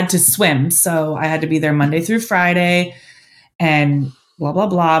to swim. So I had to be there Monday through Friday and blah, blah,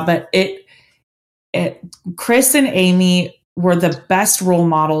 blah. But Chris and Amy were the best role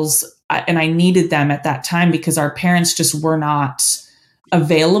models, and I needed them at that time because our parents just were not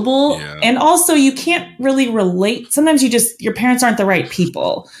available. Yeah. And also you can't really relate. Sometimes your parents aren't the right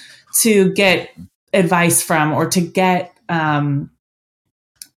people to get advice from, or to get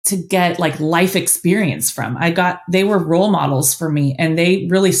like life experience from. They were role models for me, and they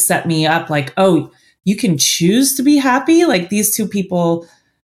really set me up like, oh, you can choose to be happy. Like, these two people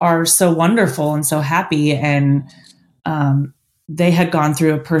are so wonderful and so happy. And they had gone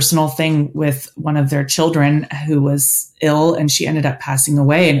through a personal thing with one of their children who was ill, and she ended up passing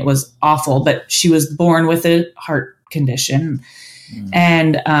away, and it was awful, but she was born with a heart condition.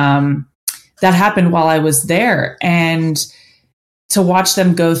 And that happened while I was there. And to watch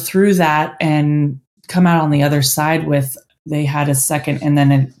them go through that and come out on the other side they had a second and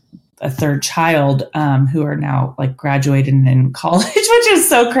then a third child, who are now like graduated and in college, which is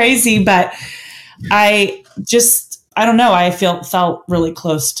so crazy. But I don't know. I felt really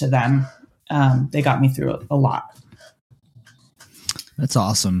close to them. They got me through a lot. That's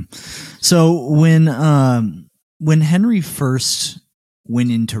awesome. So when Henry first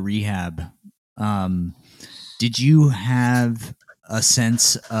went into rehab, did you have a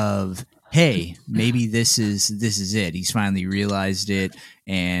sense of, hey, maybe this is it? He's finally realized it,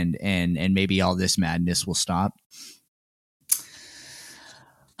 and maybe all this madness will stop.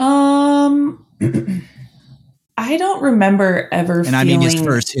 I don't remember ever. And I mean his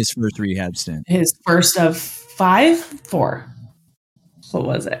first rehab stint. His first of 4. What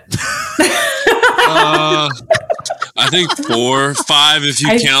was it? I think 4, 5 if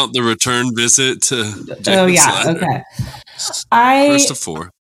you count the return visit to Jacob's Ladder. Okay. First of 4.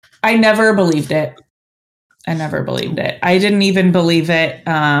 I never believed it. I didn't even believe it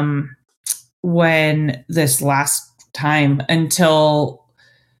when this last time, until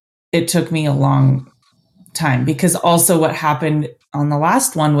it took me a long time, because also what happened on the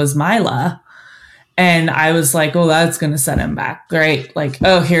last one was Mila. And I was like, oh, that's going to set him back. Great. Like,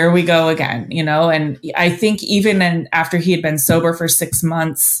 oh, here we go again, you know? And I think even after he had been sober for 6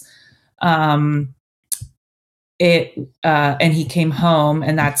 months, and he came home,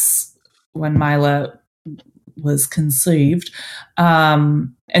 and that's when Mila was conceived.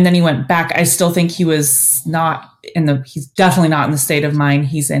 And then he went back. I still think he was he's definitely not in the state of mind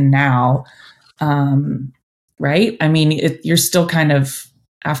he's in now. Right. I mean, you're still kind of,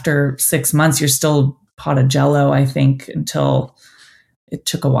 after 6 months, you're still pot of jello, I think, until it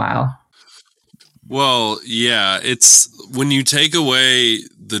took a while. Well, yeah, it's when you take away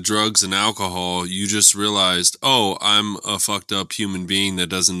the drugs and alcohol, you just realized, oh, I'm a fucked up human being that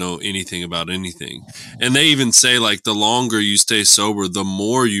doesn't know anything about anything. And they even say, like, the longer you stay sober, the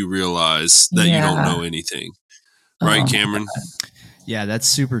more you realize that you don't know anything. Right, Cameron? Yeah, that's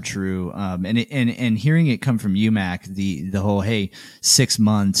super true. And hearing it come from you, Mac, the whole, hey, 6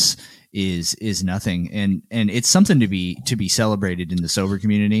 months is nothing, and it's something to be celebrated in the sober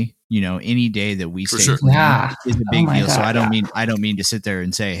community. You know, any day that we stay clean is a big deal. God, so I don't mean to sit there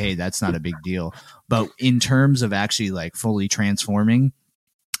and say, hey, that's not a big deal. But in terms of actually like fully transforming,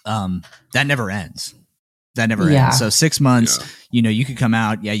 that never ends. That never ends. So 6 months, you know, you could come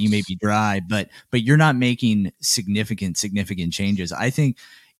out, you may be dry, but you're not making significant changes. I think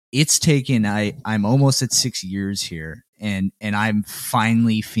it's taken, I'm almost at 6 years here, and I'm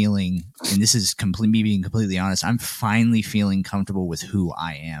finally feeling, and this is me being completely honest, I'm finally feeling comfortable with who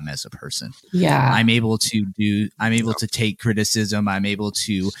I am as a person. Yeah. I'm able to take criticism. I'm able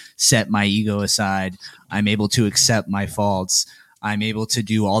to set my ego aside. I'm able to accept my faults. I'm able to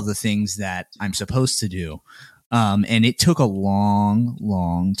do all the things that I'm supposed to do. And it took a long,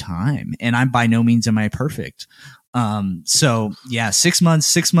 long time, and I'm by no means am I perfect. So yeah, 6 months,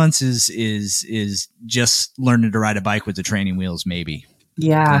 6 months is just learning to ride a bike with the training wheels, maybe.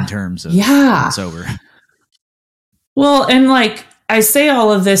 Yeah. In terms of sober. Well, and like I say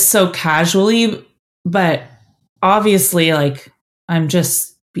all of this so casually, but obviously like I'm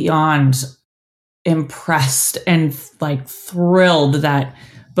just beyond impressed and like thrilled that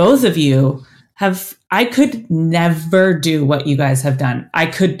both of you I could never do what you guys have done. I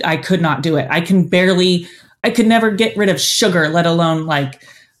could not do it. I could never get rid of sugar, let alone like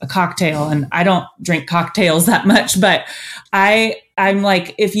a cocktail. And I don't drink cocktails that much, but I'm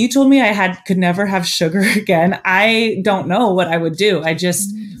like, if you told me I could never have sugar again, I don't know what I would do. I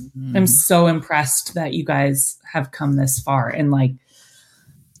just am so impressed that you guys have come this far, and like,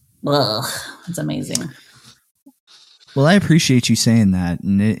 it's amazing. Well, I appreciate you saying that,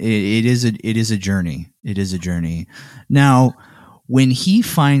 and it is a journey. It is a journey. Now, when he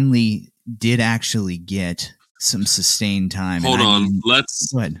finally did actually get some sustained time, hold on.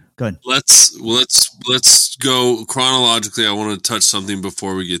 Let's go ahead. Let's go chronologically. I want to touch something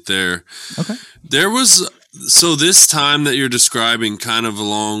before we get there. Okay. So this time that you're describing, kind of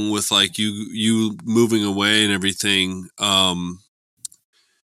along with like you moving away and everything.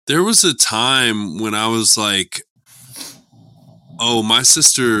 There was a time when I was like, oh, my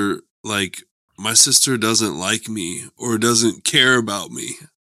sister doesn't like me or doesn't care about me.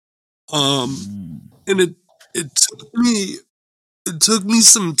 And it took me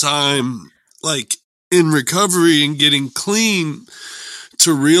some time, like in recovery and getting clean,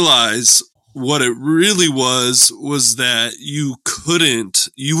 to realize what it really was that you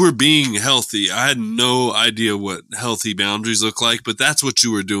were being healthy. I had no idea what healthy boundaries look like, but that's what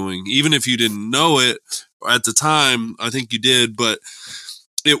you were doing. Even if you didn't know it at the time, I think you did, but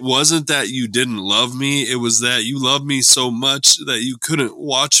it wasn't that you didn't love me. It was that you loved me so much that you couldn't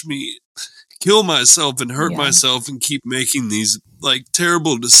watch me kill myself and hurt myself and keep making these like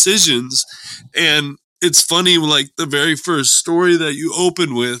terrible decisions. And it's funny, like the very first story that you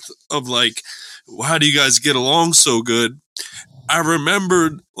open with of like, how do you guys get along so good? I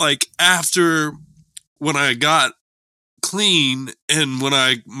remembered like after when I got clean and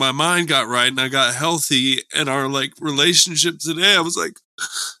when my mind got right and I got healthy and our like relationship today, I was like,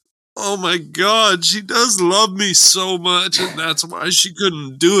 oh my God, she does love me so much, and that's why she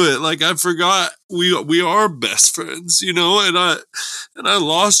couldn't do it. Like I forgot we are best friends, you know, and I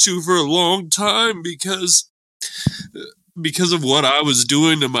lost you for a long time because of what I was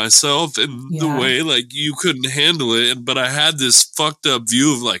doing to myself and the way like you couldn't handle it. But I had this fucked up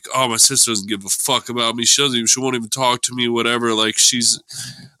view of like, oh, my sister doesn't give a fuck about me. She won't even talk to me, whatever. Like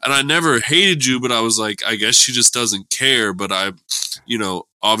and I never hated you, but I was like, I guess she just doesn't care. But I, you know,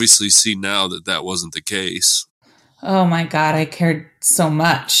 obviously see now that wasn't the case. Oh my God, I cared so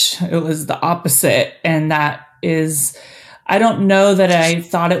much. It was the opposite. And that is, I don't know that I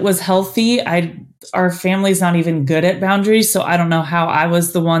thought it was healthy. Our family's not even good at boundaries, so I don't know how I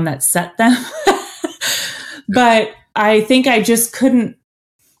was the one that set them. But I think I just couldn't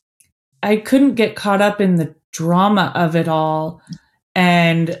get caught up in the drama of it all.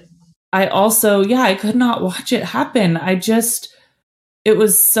 And I also, I could not watch it happen. It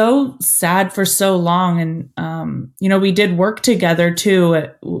was so sad for so long. And, you know, we did work together too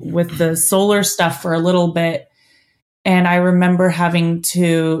with the solar stuff for a little bit. And I remember having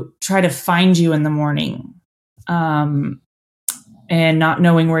to try to find you in the morning, and not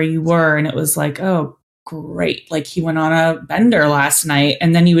knowing where you were. And it was like, oh, great. Like he went on a bender last night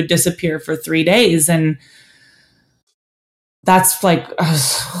and then he would disappear for 3 days. And that's like,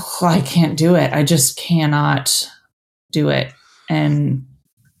 I can't do it. I just cannot do it. And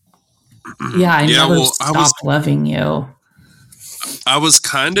I never stopped loving you. I was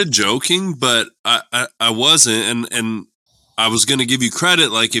kind of joking, but I wasn't. And I was going to give you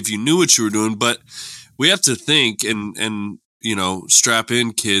credit, like if you knew what you were doing, but we have to think and, you know, strap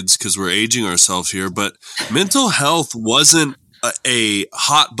in, kids, because we're aging ourselves here. But mental health wasn't a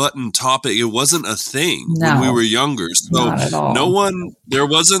hot button topic. It wasn't a thing when we were younger. So there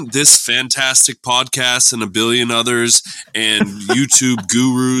wasn't this fantastic podcast and a billion others and YouTube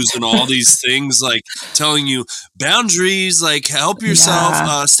gurus and all these things like telling you boundaries, like help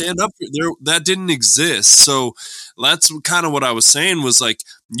yourself, stand up there. That didn't exist. So that's kind of what I was saying was like,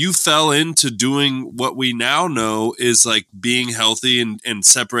 you fell into doing what we now know is like being healthy and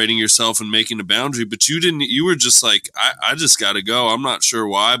separating yourself and making a boundary. But you didn't, you were just like, I just got to go. I'm not sure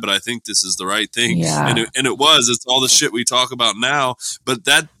why, but I think this is the right thing. Yeah. And it's all the shit we talk about now, but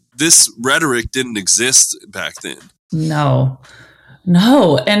this rhetoric didn't exist back then. No.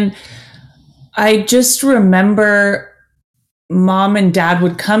 And I just remember Mom and Dad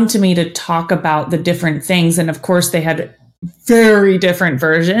would come to me to talk about the different things. And of course they had very different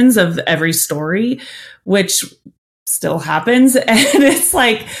versions of every story, which still happens. And it's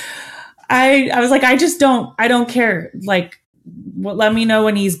like, I was like, I don't care. Like, let me know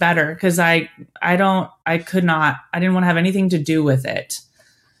when he's better. Cause I didn't want to have anything to do with it.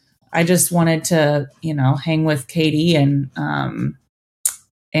 I just wanted to, you know, hang with Katie and I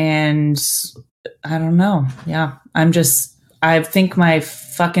don't know. Yeah. I think my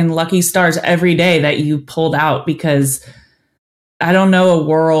fucking lucky stars every day that you pulled out, because I don't know a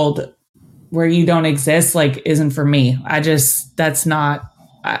world where you don't exist, like isn't for me. I'm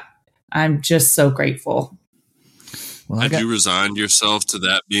just so grateful. Well, had you resigned yourself to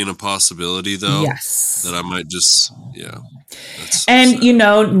that being a possibility though? Yes. That I might just, That's so and sad. you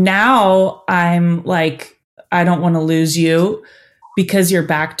know, now I'm like, I don't want to lose you because you're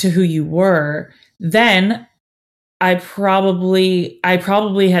back to who you were. Then I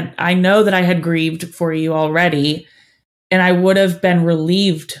know that I had grieved for you already, and I would have been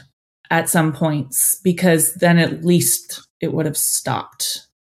relieved at some points because then at least it would have stopped.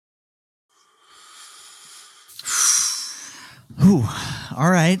 Ooh, all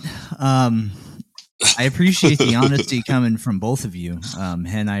right. I appreciate the honesty coming from both of you.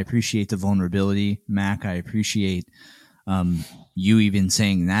 Hen, I appreciate the vulnerability. Mac, I appreciate you even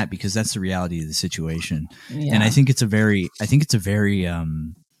saying that, because that's the reality of the situation. Yeah. And I think it's a very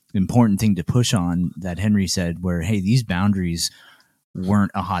important thing to push on that Henry said, where, hey, these boundaries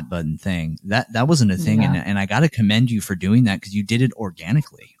weren't a hot button thing. That wasn't a thing. Yeah. And I got to commend you for doing that, because you did it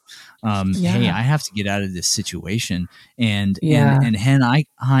organically. Hey, I have to get out of this situation. And Hen, I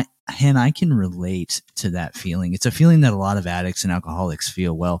can relate to that feeling. It's a feeling that a lot of addicts and alcoholics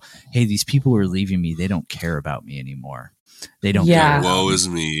feel. Well, hey, these people are leaving me. They don't care about me anymore. They don't care. Woe is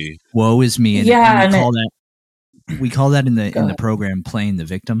me. Woe is me. And we call that in the program playing the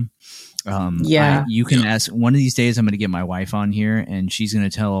victim. You can ask one of these days. I'm going to get my wife on here, and she's going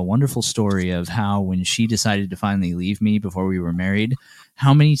to tell a wonderful story of how when she decided to finally leave me before we were married,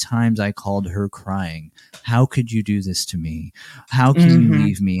 how many times I called her crying. How could you do this to me? How can you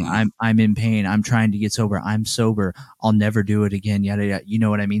leave me? I'm in pain. I'm trying to get sober. I'm sober. I'll never do it again. Yada yada. You know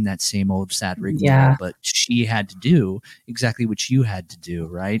what I mean? That same old sad rigmarole. But she had to do exactly what you had to do,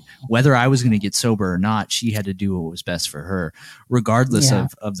 right? Whether I was going to get sober or not, she had to do what was best for her, regardless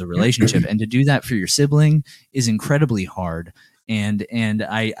of the relationship. And to do that for your sibling is incredibly hard. And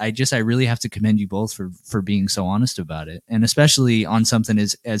I really have to commend you both for being so honest about it, and especially on something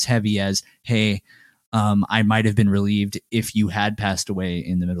as heavy as, hey, I might have been relieved if you had passed away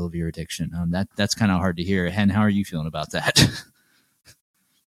in the middle of your addiction. That's kind of hard to hear. Hen, how are you feeling about that?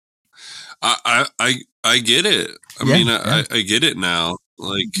 I get it. I get it now.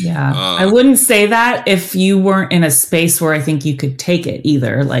 I wouldn't say that if you weren't in a space where I think you could take it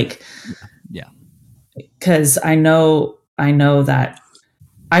either. Because I know that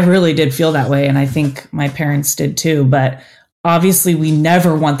I really did feel that way, and I think my parents did too. But obviously, we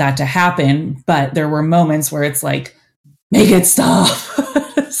never want that to happen. But there were moments where it's like, make it stop.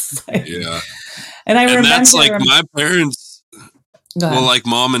 And I remember that's like my parents. Well, like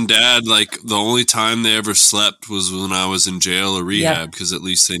mom and dad, like the only time they ever slept was when I was in jail or rehab, because at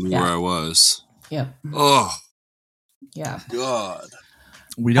least they knew where I was. Yep. Oh. Yeah. God.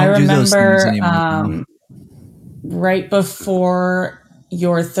 We don't do those things anymore. Right before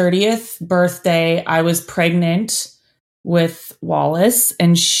your 30th birthday, I was pregnant with Wallace,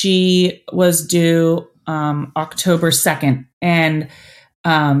 and she was due October 2nd, and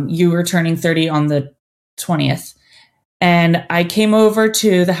you were turning 30 on the 20th. And I came over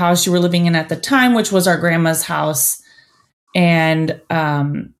to the house you were living in at the time, which was our grandma's house. And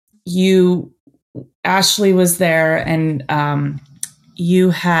Ashley was there, and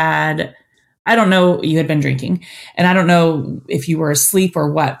you had... I don't know, you had been drinking, and I don't know if you were asleep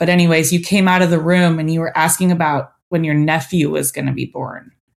or what, but anyways, you came out of the room and you were asking about when your nephew was going to be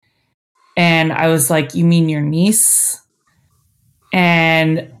born. And I was like, you mean your niece?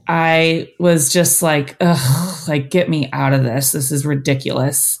 And I was just like, ugh, like, get me out of this. This is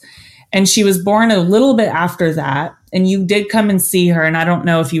ridiculous. And she was born a little bit after that. And you did come and see her. And I don't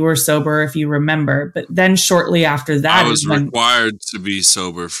know if you were sober, if you remember, but then shortly after that, I was required to be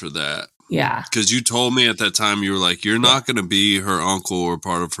sober for that. Yeah. Because you told me at that time, you were like, you're not going to be her uncle or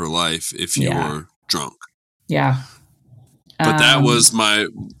part of her life if you were drunk. Yeah. But that was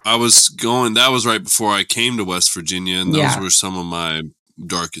that was right before I came to West Virginia. And those were some of my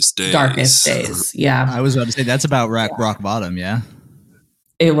darkest days. Yeah. I was about to say, that's about rock bottom. Yeah.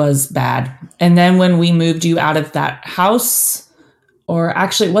 It was bad. And then when we moved you out of that house, or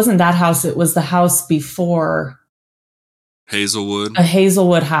actually it wasn't that house, it was the house before. Hazelwood. A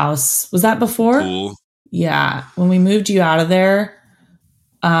Hazelwood house. Was that before? Cool. Yeah. When we moved you out of there,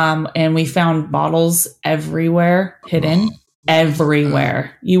 and we found bottles everywhere, hidden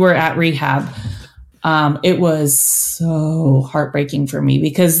everywhere. You were at rehab. It was so heartbreaking for me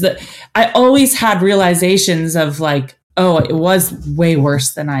because I always had realizations of like, oh, it was way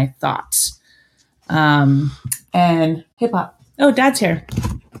worse than I thought. And hey, Pop. Oh, Dad's here.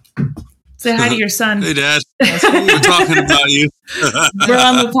 Say hi to your son. Hey, Dad. We're talking about you. We're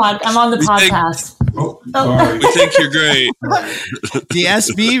on the pod. I'm on the podcast. Sorry. We think you're great. The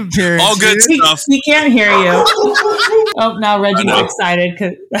SB appearance. All good stuff. He can't hear you. Oh, now Reggie's excited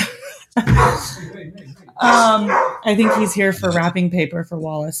because I think he's here for wrapping paper for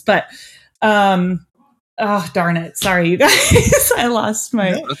Wallace. But oh, darn it. Sorry, you guys. I lost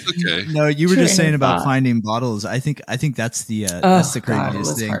my... No, that's okay. No, you were just saying about finding bottles. I think that's the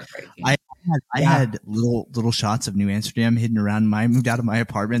craziest thing. I had little shots of New Amsterdam hidden around. I moved out of my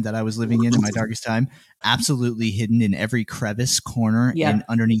apartment that I was living in my darkest time, absolutely hidden in every crevice, corner, and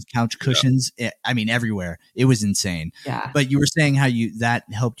underneath couch cushions. Everywhere. It was insane. Yeah. But you were saying how that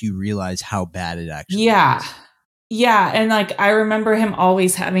helped you realize how bad it actually was. Yeah. And like, I remember him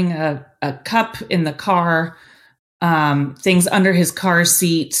always having a cup in the car, things under his car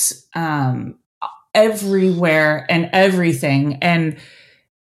seat, everywhere and everything. And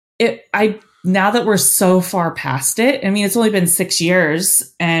now that we're so far past it, I mean, it's only been 6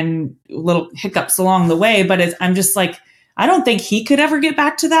 years and little hiccups along the way, but I'm just like, I don't think he could ever get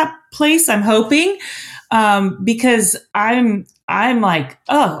back to that place. I'm hoping, because I'm like,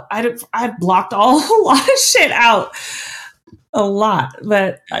 oh, I blocked a lot of shit out. a lot.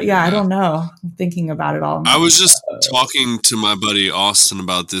 But yeah, I don't know. I'm thinking about it all. I was just talking to my buddy Austin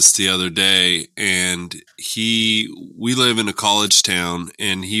about this the other day, and we live in a college town,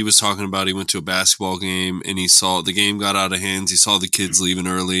 and he was talking about he went to a basketball game and he saw the game got out of hands. He saw the kids leaving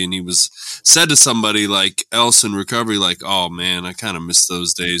early, and he said to somebody like else in recovery, like, "Oh man, I kind of miss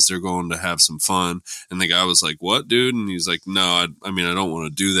those days. They're going to have some fun." And the guy was like, "What, dude?" And he's like, "No, I mean, I don't want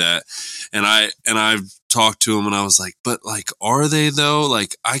to do that." And I've talked to him and I was like, but like, are they though?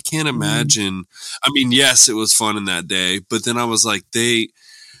 Like, I can't imagine. I mean, yes, it was fun in that day, but then I was like,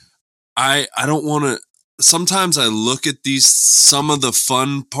 I don't want to, sometimes I look at some of the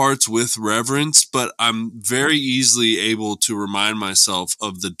fun parts with reverence, but I'm very easily able to remind myself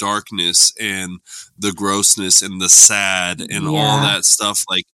of the darkness and the grossness and the sad and all that stuff.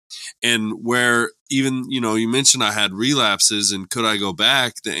 Like, and where even, you mentioned I had relapses and could I go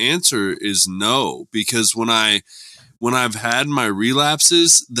back? The answer is no, because when I've had my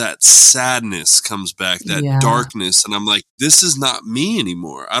relapses, that sadness comes back, that darkness. And I'm like, this is not me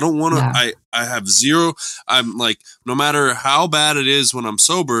anymore. I don't want to, I have zero. I'm like, no matter how bad it is when I'm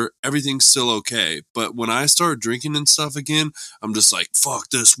sober, everything's still okay. But when I start drinking and stuff again, I'm just like, fuck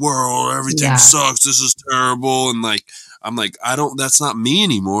this world. Everything sucks. This is terrible. And like, I'm like, that's not me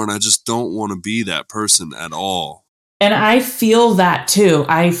anymore. And I just don't want to be that person at all. And I feel that too.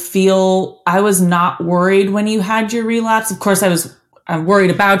 I was not worried when you had your relapse. Of course, I'm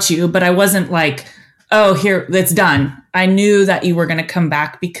worried about you, but I wasn't like, oh, here, it's done. I knew that you were going to come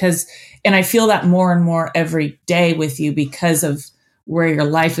back and I feel that more and more every day with you because of where your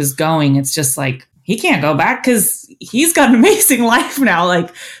life is going. It's just like, he can't go back because he's got an amazing life now. Like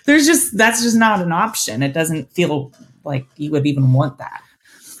that's just not an option. It doesn't feel like you would even want that.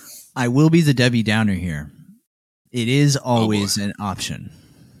 I will be the Debbie Downer here. It is always an option.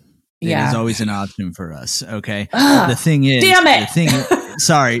 It is always an option for us. Okay. The thing is, damn it.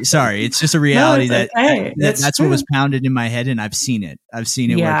 Sorry. It's just a reality that's what was pounded in my head. And I've seen it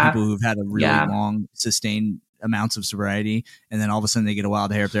where people who've had a really long sustained amounts of sobriety, and then all of a sudden they get a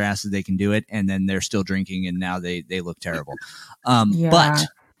wild hair up their asses, they can do it. And then they're still drinking and now they look terrible. But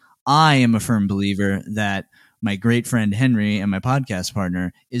I am a firm believer that my great friend Henry and my podcast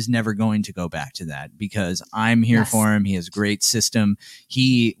partner is never going to go back to that because I'm here for him. He has a great system.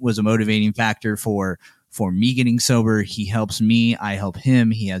 He was a motivating factor for me getting sober. He helps me. I help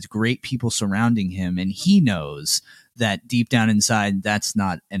him. He has great people surrounding him, and he knows that deep down inside, that's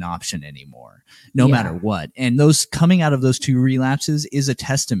not an option anymore, no matter what. And those coming out of those two relapses is a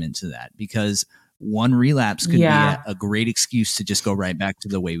testament to that, because one relapse could be a great excuse to just go right back to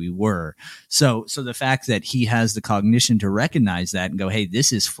the way we were. So the fact that he has the cognition to recognize that and go, hey,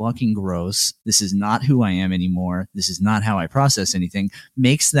 this is fucking gross. This is not who I am anymore. This is not how I process anything,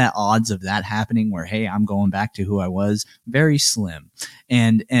 makes that odds of that happening where, hey, I'm going back to who I was, very slim.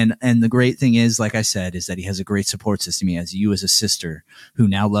 And the great thing is, like I said, is that he has a great support system. He has you as a sister who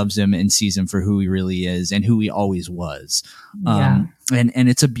now loves him and sees him for who he really is and who he always was. And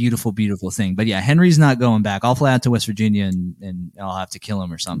it's a beautiful, beautiful thing. But yeah, Henry's not going back. I'll fly out to West Virginia and I'll have to kill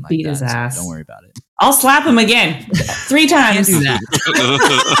him or something Beat like that. His ass. So don't worry about it. I'll slap him again 3 times. Can't do that.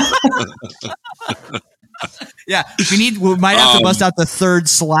 Yeah, we might have to bust out the third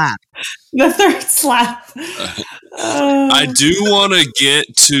slap. The third slap. I do want to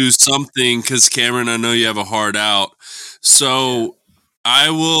get to something because Cameron, I know you have a heart out. So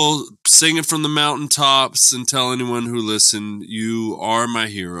I will sing it from the mountaintops and tell anyone who listened, you are my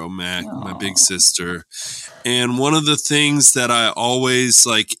hero, Mac, my big sister. And one of the things that I always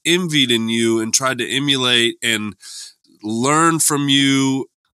like envied in you and tried to emulate and learn from you,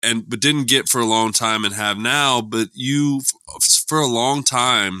 but didn't get for a long time and have now, but you for a long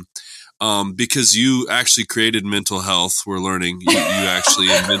time, because you actually created mental health. We're learning you actually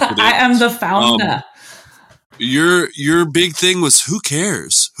invented it. I am the founder. Your big thing was who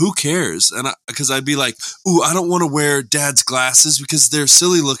cares? And because I'd be like, ooh, I don't want to wear Dad's glasses because they're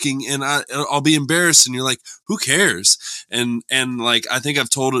silly looking and I'll be embarrassed. And you're like, who cares? And like, I think I've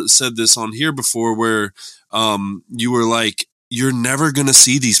said this on here before where, you were like, you're never going to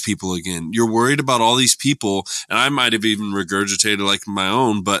see these people again. You're worried about all these people. And I might have even regurgitated like my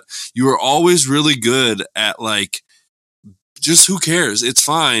own, but you were always really good at like, just who cares? It's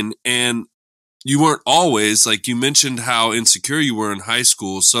fine. And you weren't always, like you mentioned how insecure you were in high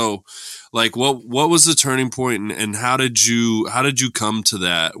school. So like, what was the turning point and how did you come to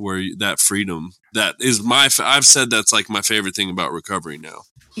that, that freedom that is I've said that's like my favorite thing about recovery now.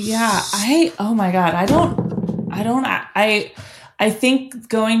 Yeah. Oh my God. I think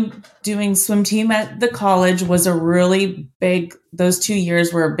doing swim team at the college was a really big, those 2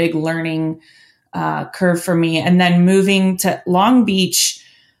 years were a big learning curve for me. And then moving to Long Beach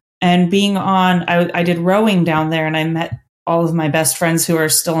and being on, I did rowing down there, and I met all of my best friends who are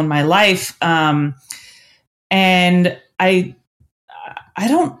still in my life. And I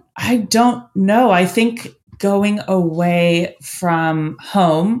don't know. I think going away from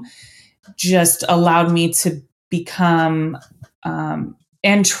home just allowed me to become,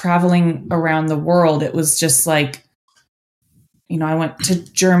 and traveling around the world. It was just like, I went to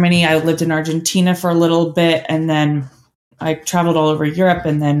Germany. I lived in Argentina for a little bit, and then I traveled all over Europe,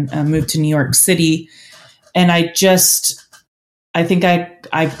 and then moved to New York City. And I think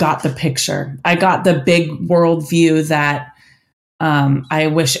I got the picture. I got the big world view that I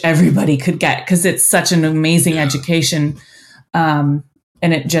wish everybody could get, because it's such an amazing education. And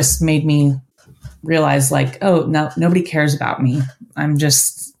it just made me realize, like, oh, no, nobody cares about me. I'm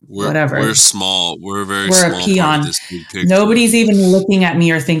just whatever. We're small. We're small a peon. Part of this big picture. Nobody's even looking at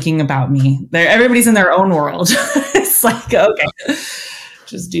me or thinking about me. Everybody's in their own world. It's like, okay,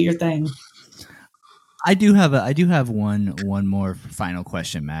 just do your thing. I do have one more final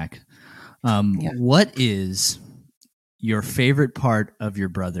question, Mac. What is your favorite part of your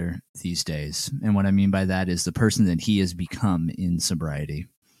brother these days? And what I mean by that is the person that he has become in sobriety.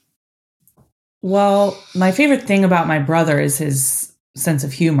 Well, my favorite thing about my brother is his sense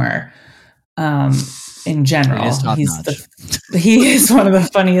of humor. In general, he is one of the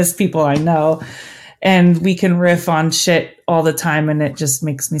funniest people I know, and we can riff on shit all the time, and it just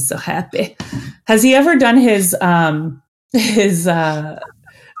makes me so happy. Has he ever done his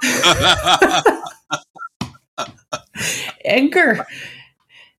Edgar,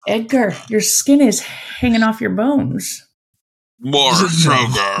 your skin is hanging off your bones. More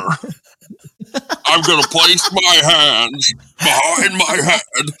sugar. I'm going to place my hands behind my head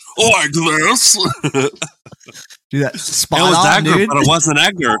like this. Do that spot it was on, Edgar, dude. but it wasn't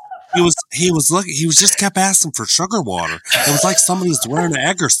Edgar. He was looking. He was just kept asking for sugar water. It was like somebody was wearing an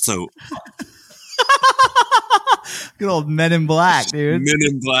Edgar suit. Good old Men in Black, dude. Men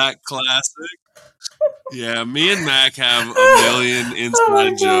in Black classic. Yeah, me and Mac have a million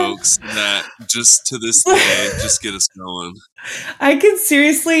inside jokes that just to this day just get us going.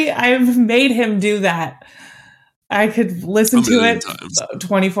 I've made him do that. I could listen to it times.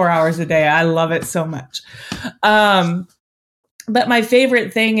 24 hours a day. I love it so much. But my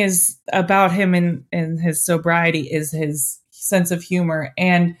favorite thing is about him in his sobriety is his sense of humor,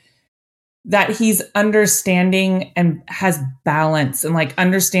 and that he's understanding and has balance, and like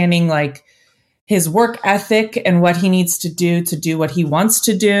understanding like his work ethic and what he needs to do what he wants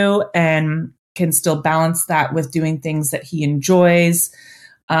to do, and can still balance that with doing things that he enjoys.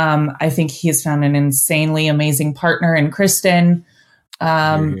 I think he has found an insanely amazing partner in Kristen.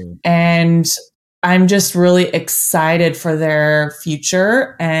 And I'm just really excited for their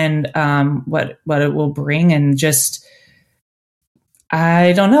future and what it will bring. And just,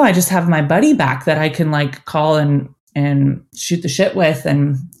 I don't know. I just have my buddy back that I can like call and shoot the shit with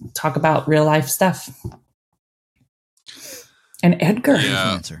and talk about real life stuff. And Edgar.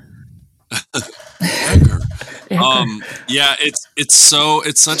 Yeah. Answer. Edgar. Yeah, it's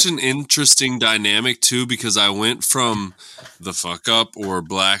such an interesting dynamic too, because I went from the fuck up or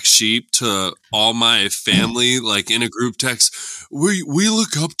black sheep to all my family like in a group text. We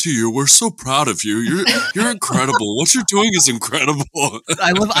look up to you. We're so proud of you. You're incredible. What you're doing is incredible.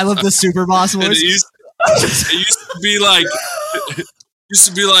 I love the super boss voice. It used to be like,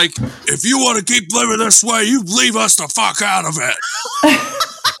 if you want to keep living this way, you leave us the fuck out of it.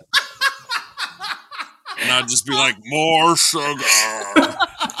 And I'd just be like, more sugar.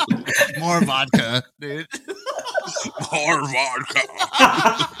 More vodka, dude. More vodka.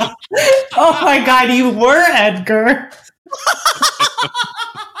 Oh my God, you were Edgar.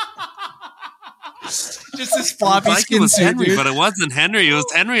 Just this floppy like skin it was suit, Henry, dude. but it wasn't Henry. It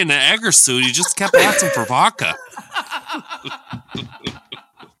was Henry in the Edgar suit. He just kept asking for vodka.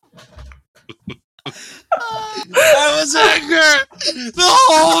 That was Edgar the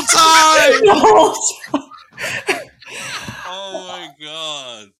whole time. Oh my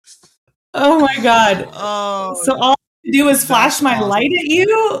God. Oh my God. Oh. So all I do is flash my light at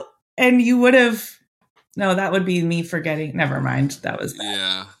you, and you would have. No, that would be me forgetting. Never mind. That was bad.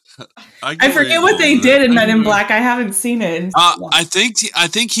 Yeah. I forget what they did in Men in Black. I haven't seen it. I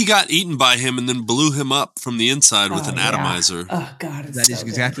think he got eaten by him and then blew him up from the inside with an atomizer. Oh God, that is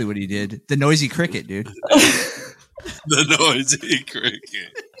exactly what he did. The noisy cricket, dude. The noisy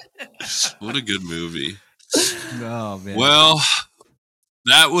cricket. What a good movie. Oh man. Well,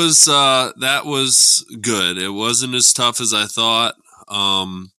 that was good. It wasn't as tough as I thought.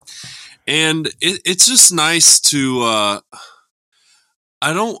 And it's just nice to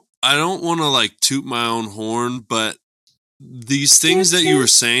I don't want to like toot my own horn, but these things that you were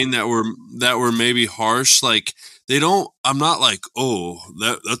saying that were maybe harsh, like I'm not like, oh,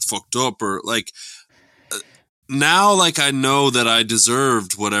 that's fucked up, or like now, like I know that I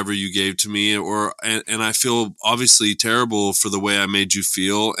deserved whatever you gave to me, and I feel obviously terrible for the way I made you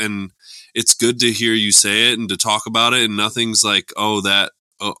feel, and it's good to hear you say it and to talk about it, and nothing's like, oh,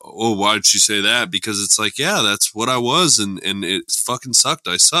 why did you say that? Because it's like, yeah, that's what I was, and it fucking sucked.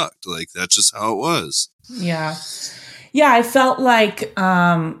 I sucked. Like that's just how it was. Yeah. Yeah, I felt like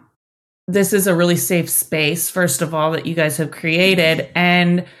this is a really safe space, first of all, that you guys have created.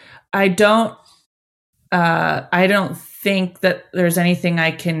 And I don't think that there's anything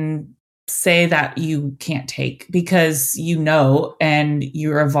I can say that you can't take, because and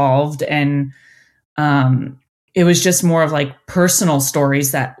you're evolved, and it was just more of like personal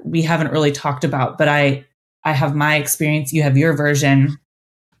stories that we haven't really talked about. But I have my experience, you have your version.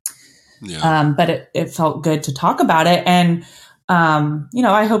 Yeah. But it felt good to talk about it. And,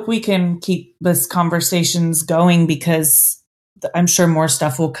 I hope we can keep this conversations going, because I'm sure more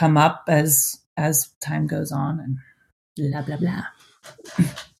stuff will come up as time goes on, and blah, blah, blah.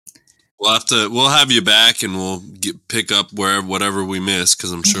 We'll have you back, and we'll pick up whatever we miss,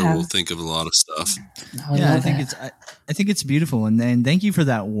 because I'm sure we'll think of a lot of stuff. Yeah, I think it's beautiful, and thank you for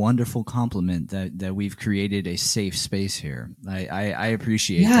that wonderful compliment that we've created a safe space here. I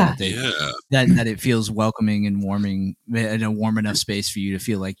appreciate that it feels welcoming and warming, in a warm enough space for you to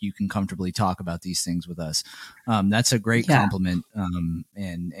feel like you can comfortably talk about these things with us. That's a great compliment,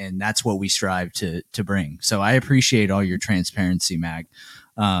 and that's what we strive to bring. So I appreciate all your transparency, Mac.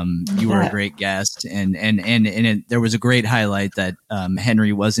 You were a great guest, and there was a great highlight that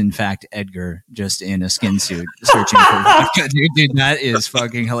Henry was in fact Edgar, just in a skin suit searching for vodka. Dude, that is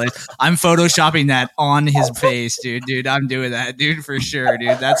fucking hilarious. I'm photoshopping that on his face, dude. I'm doing that, dude, for sure,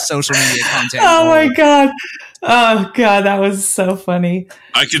 dude. That's social media content. Oh my god, that was so funny.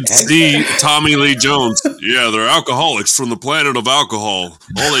 I could see Tommy Lee Jones. Yeah, they're alcoholics from the planet of alcohol.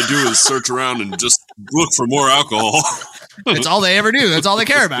 All they do is search around and just look for more alcohol. That's all they ever do. That's all they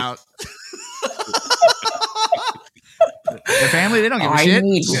care about. Their family, they don't give a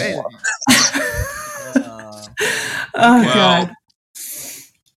shit. God.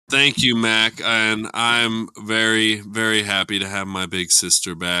 Thank you, Mac. And I'm very, very happy to have my big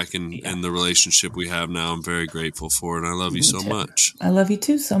sister back, and the relationship we have now. I'm very grateful for it. And I love you so much. I love you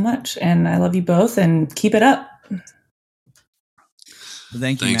too so much. And I love you both, and keep it up.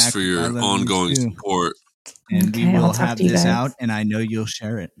 Thanks, Mac. For your ongoing support. And we will have this out, and I know you'll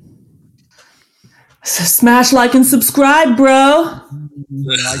share it. So smash like and subscribe, bro.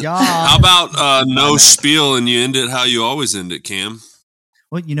 How about no spiel, and you end it how you always end it, Cam?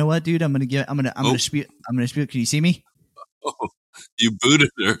 Well, you know what, dude? I'm gonna spiel. Can you see me? Oh, you booted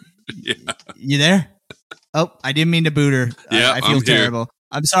her. Yeah. You there? Oh, I didn't mean to boot her. Yeah, I feel terrible.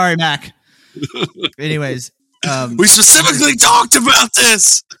 I'm sorry, Mac. Anyways. We specifically talked about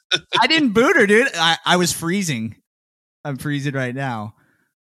this. I didn't boot her, dude. I was freezing. I'm freezing right now.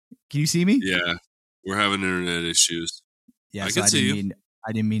 Can you see me? Yeah, we're having internet issues. Yeah, I can see you.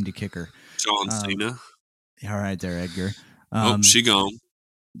 I didn't mean to kick her. John Cena. All right, there, Edgar. She gone.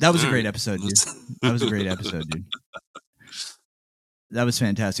 That was a great episode, dude. That was a great episode, dude. That was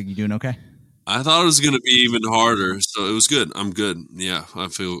fantastic. You doing okay? I thought it was going to be even harder, so it was good. I'm good. Yeah, I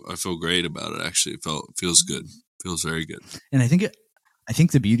feel great about it. Actually, feels good. Feels very good. And I think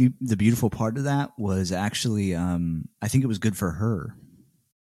the beautiful part of that was actually, I think it was good for her.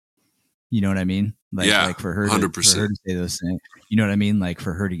 You know what I mean? Like for her, 100%. For her to say those things. You know what I mean? Like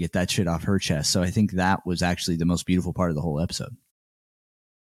for her to get that shit off her chest. So I think that was actually the most beautiful part of the whole episode.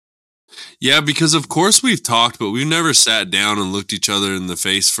 Yeah, because of course we've talked, but we've never sat down and looked each other in the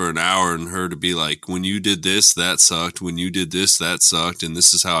face for an hour and her to be like, when you did this, that sucked. When you did this, that sucked. And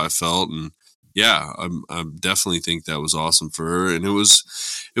this is how I felt. And yeah, I definitely think that was awesome for her. And it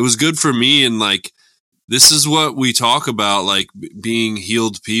was good for me. And like, this is what we talk about, like being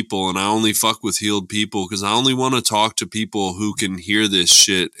healed people. And I only fuck with healed people because I only want to talk to people who can hear this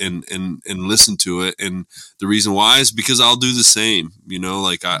shit and listen to it. And the reason why is because I'll do the same,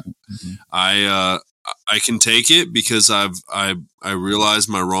 like I can take it because I realize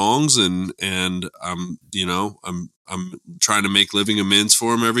my wrongs and I'm trying to make living amends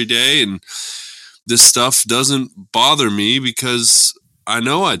for them every day. And this stuff doesn't bother me because I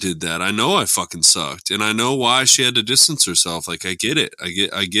know I did that. I know I fucking sucked. And I know why she had to distance herself. Like, I get it.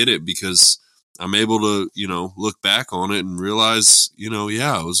 I get it because I'm able to, look back on it and realize, it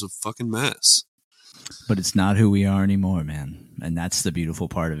was a fucking mess. But it's not who we are anymore, man. And that's the beautiful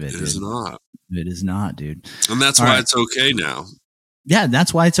part of it. It is not. It is not, dude. And that's why it's okay now. Yeah,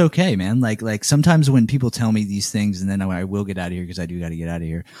 that's why it's okay, man. Like sometimes when people tell me these things, and then I will get out of here because I do got to get out of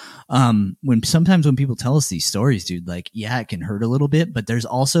here. When people tell us these stories, dude, like, yeah, it can hurt a little bit, but there's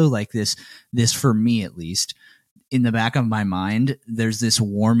also like this for me at least, in the back of my mind, there's this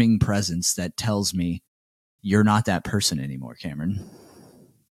warming presence that tells me you're not that person anymore, Cameron.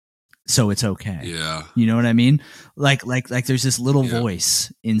 So it's okay. Yeah. You know what I mean? Like there's this little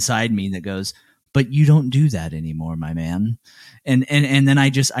voice inside me that goes, but you don't do that anymore, my man. And then I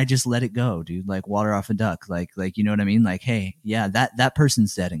just let it go, dude, like water off a duck. Like, you know what I mean? Like, hey, yeah, that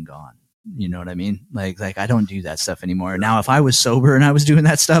person's dead and gone. You know what I mean? Like I don't do that stuff anymore. Now, if I was sober and I was doing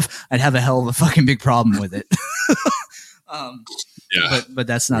that stuff, I'd have a hell of a fucking big problem with it. But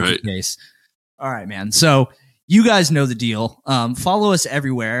that's not the case. All right, man. So you guys know the deal. Follow us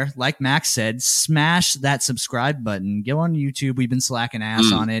everywhere. Like Max said, smash that subscribe button. Go on YouTube. We've been slacking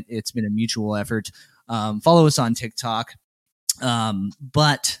ass on it. It's been a mutual effort. Follow us on TikTok.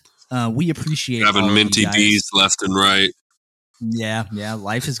 But we appreciate having minty bees left and right. Yeah.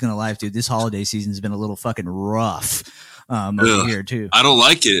 Life is gonna life, dude. This holiday season has been a little fucking rough over here too. I don't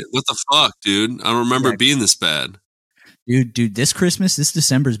like it. What the fuck, dude? I don't remember it being this bad. Dude, this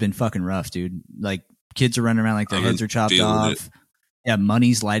December's been fucking rough, dude. Like, kids are running around like their heads are chopped off. Yeah,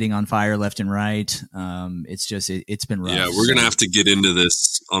 money's lighting on fire left and right. It's just it's been rough. Yeah, we're gonna have to get into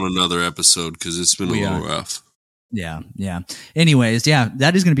this on another episode because it's been a little rough. Yeah. Anyways,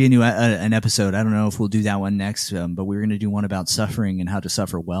 that is going to be a new an episode. I don't know if we'll do that one next, but we're going to do one about suffering and how to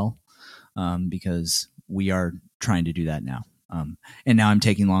suffer well, because we are trying to do that now. And now I'm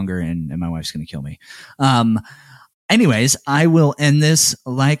taking longer, and my wife's going to kill me. Anyways, I will end this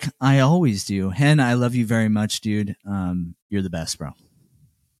like I always do. Hen, I love you very much, dude. You're the best, bro.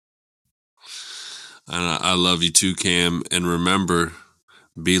 I love you too, Cam. And remember,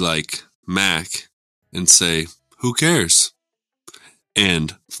 be like Mac and say, who cares?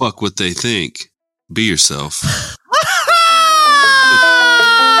 And fuck what they think. Be yourself.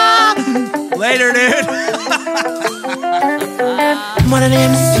 Later, dude. What an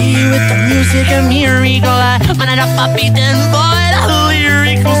MC with the music and miracle. Man, I got my beat and boy, the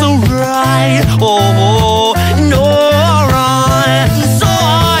lyrics was so right. Oh.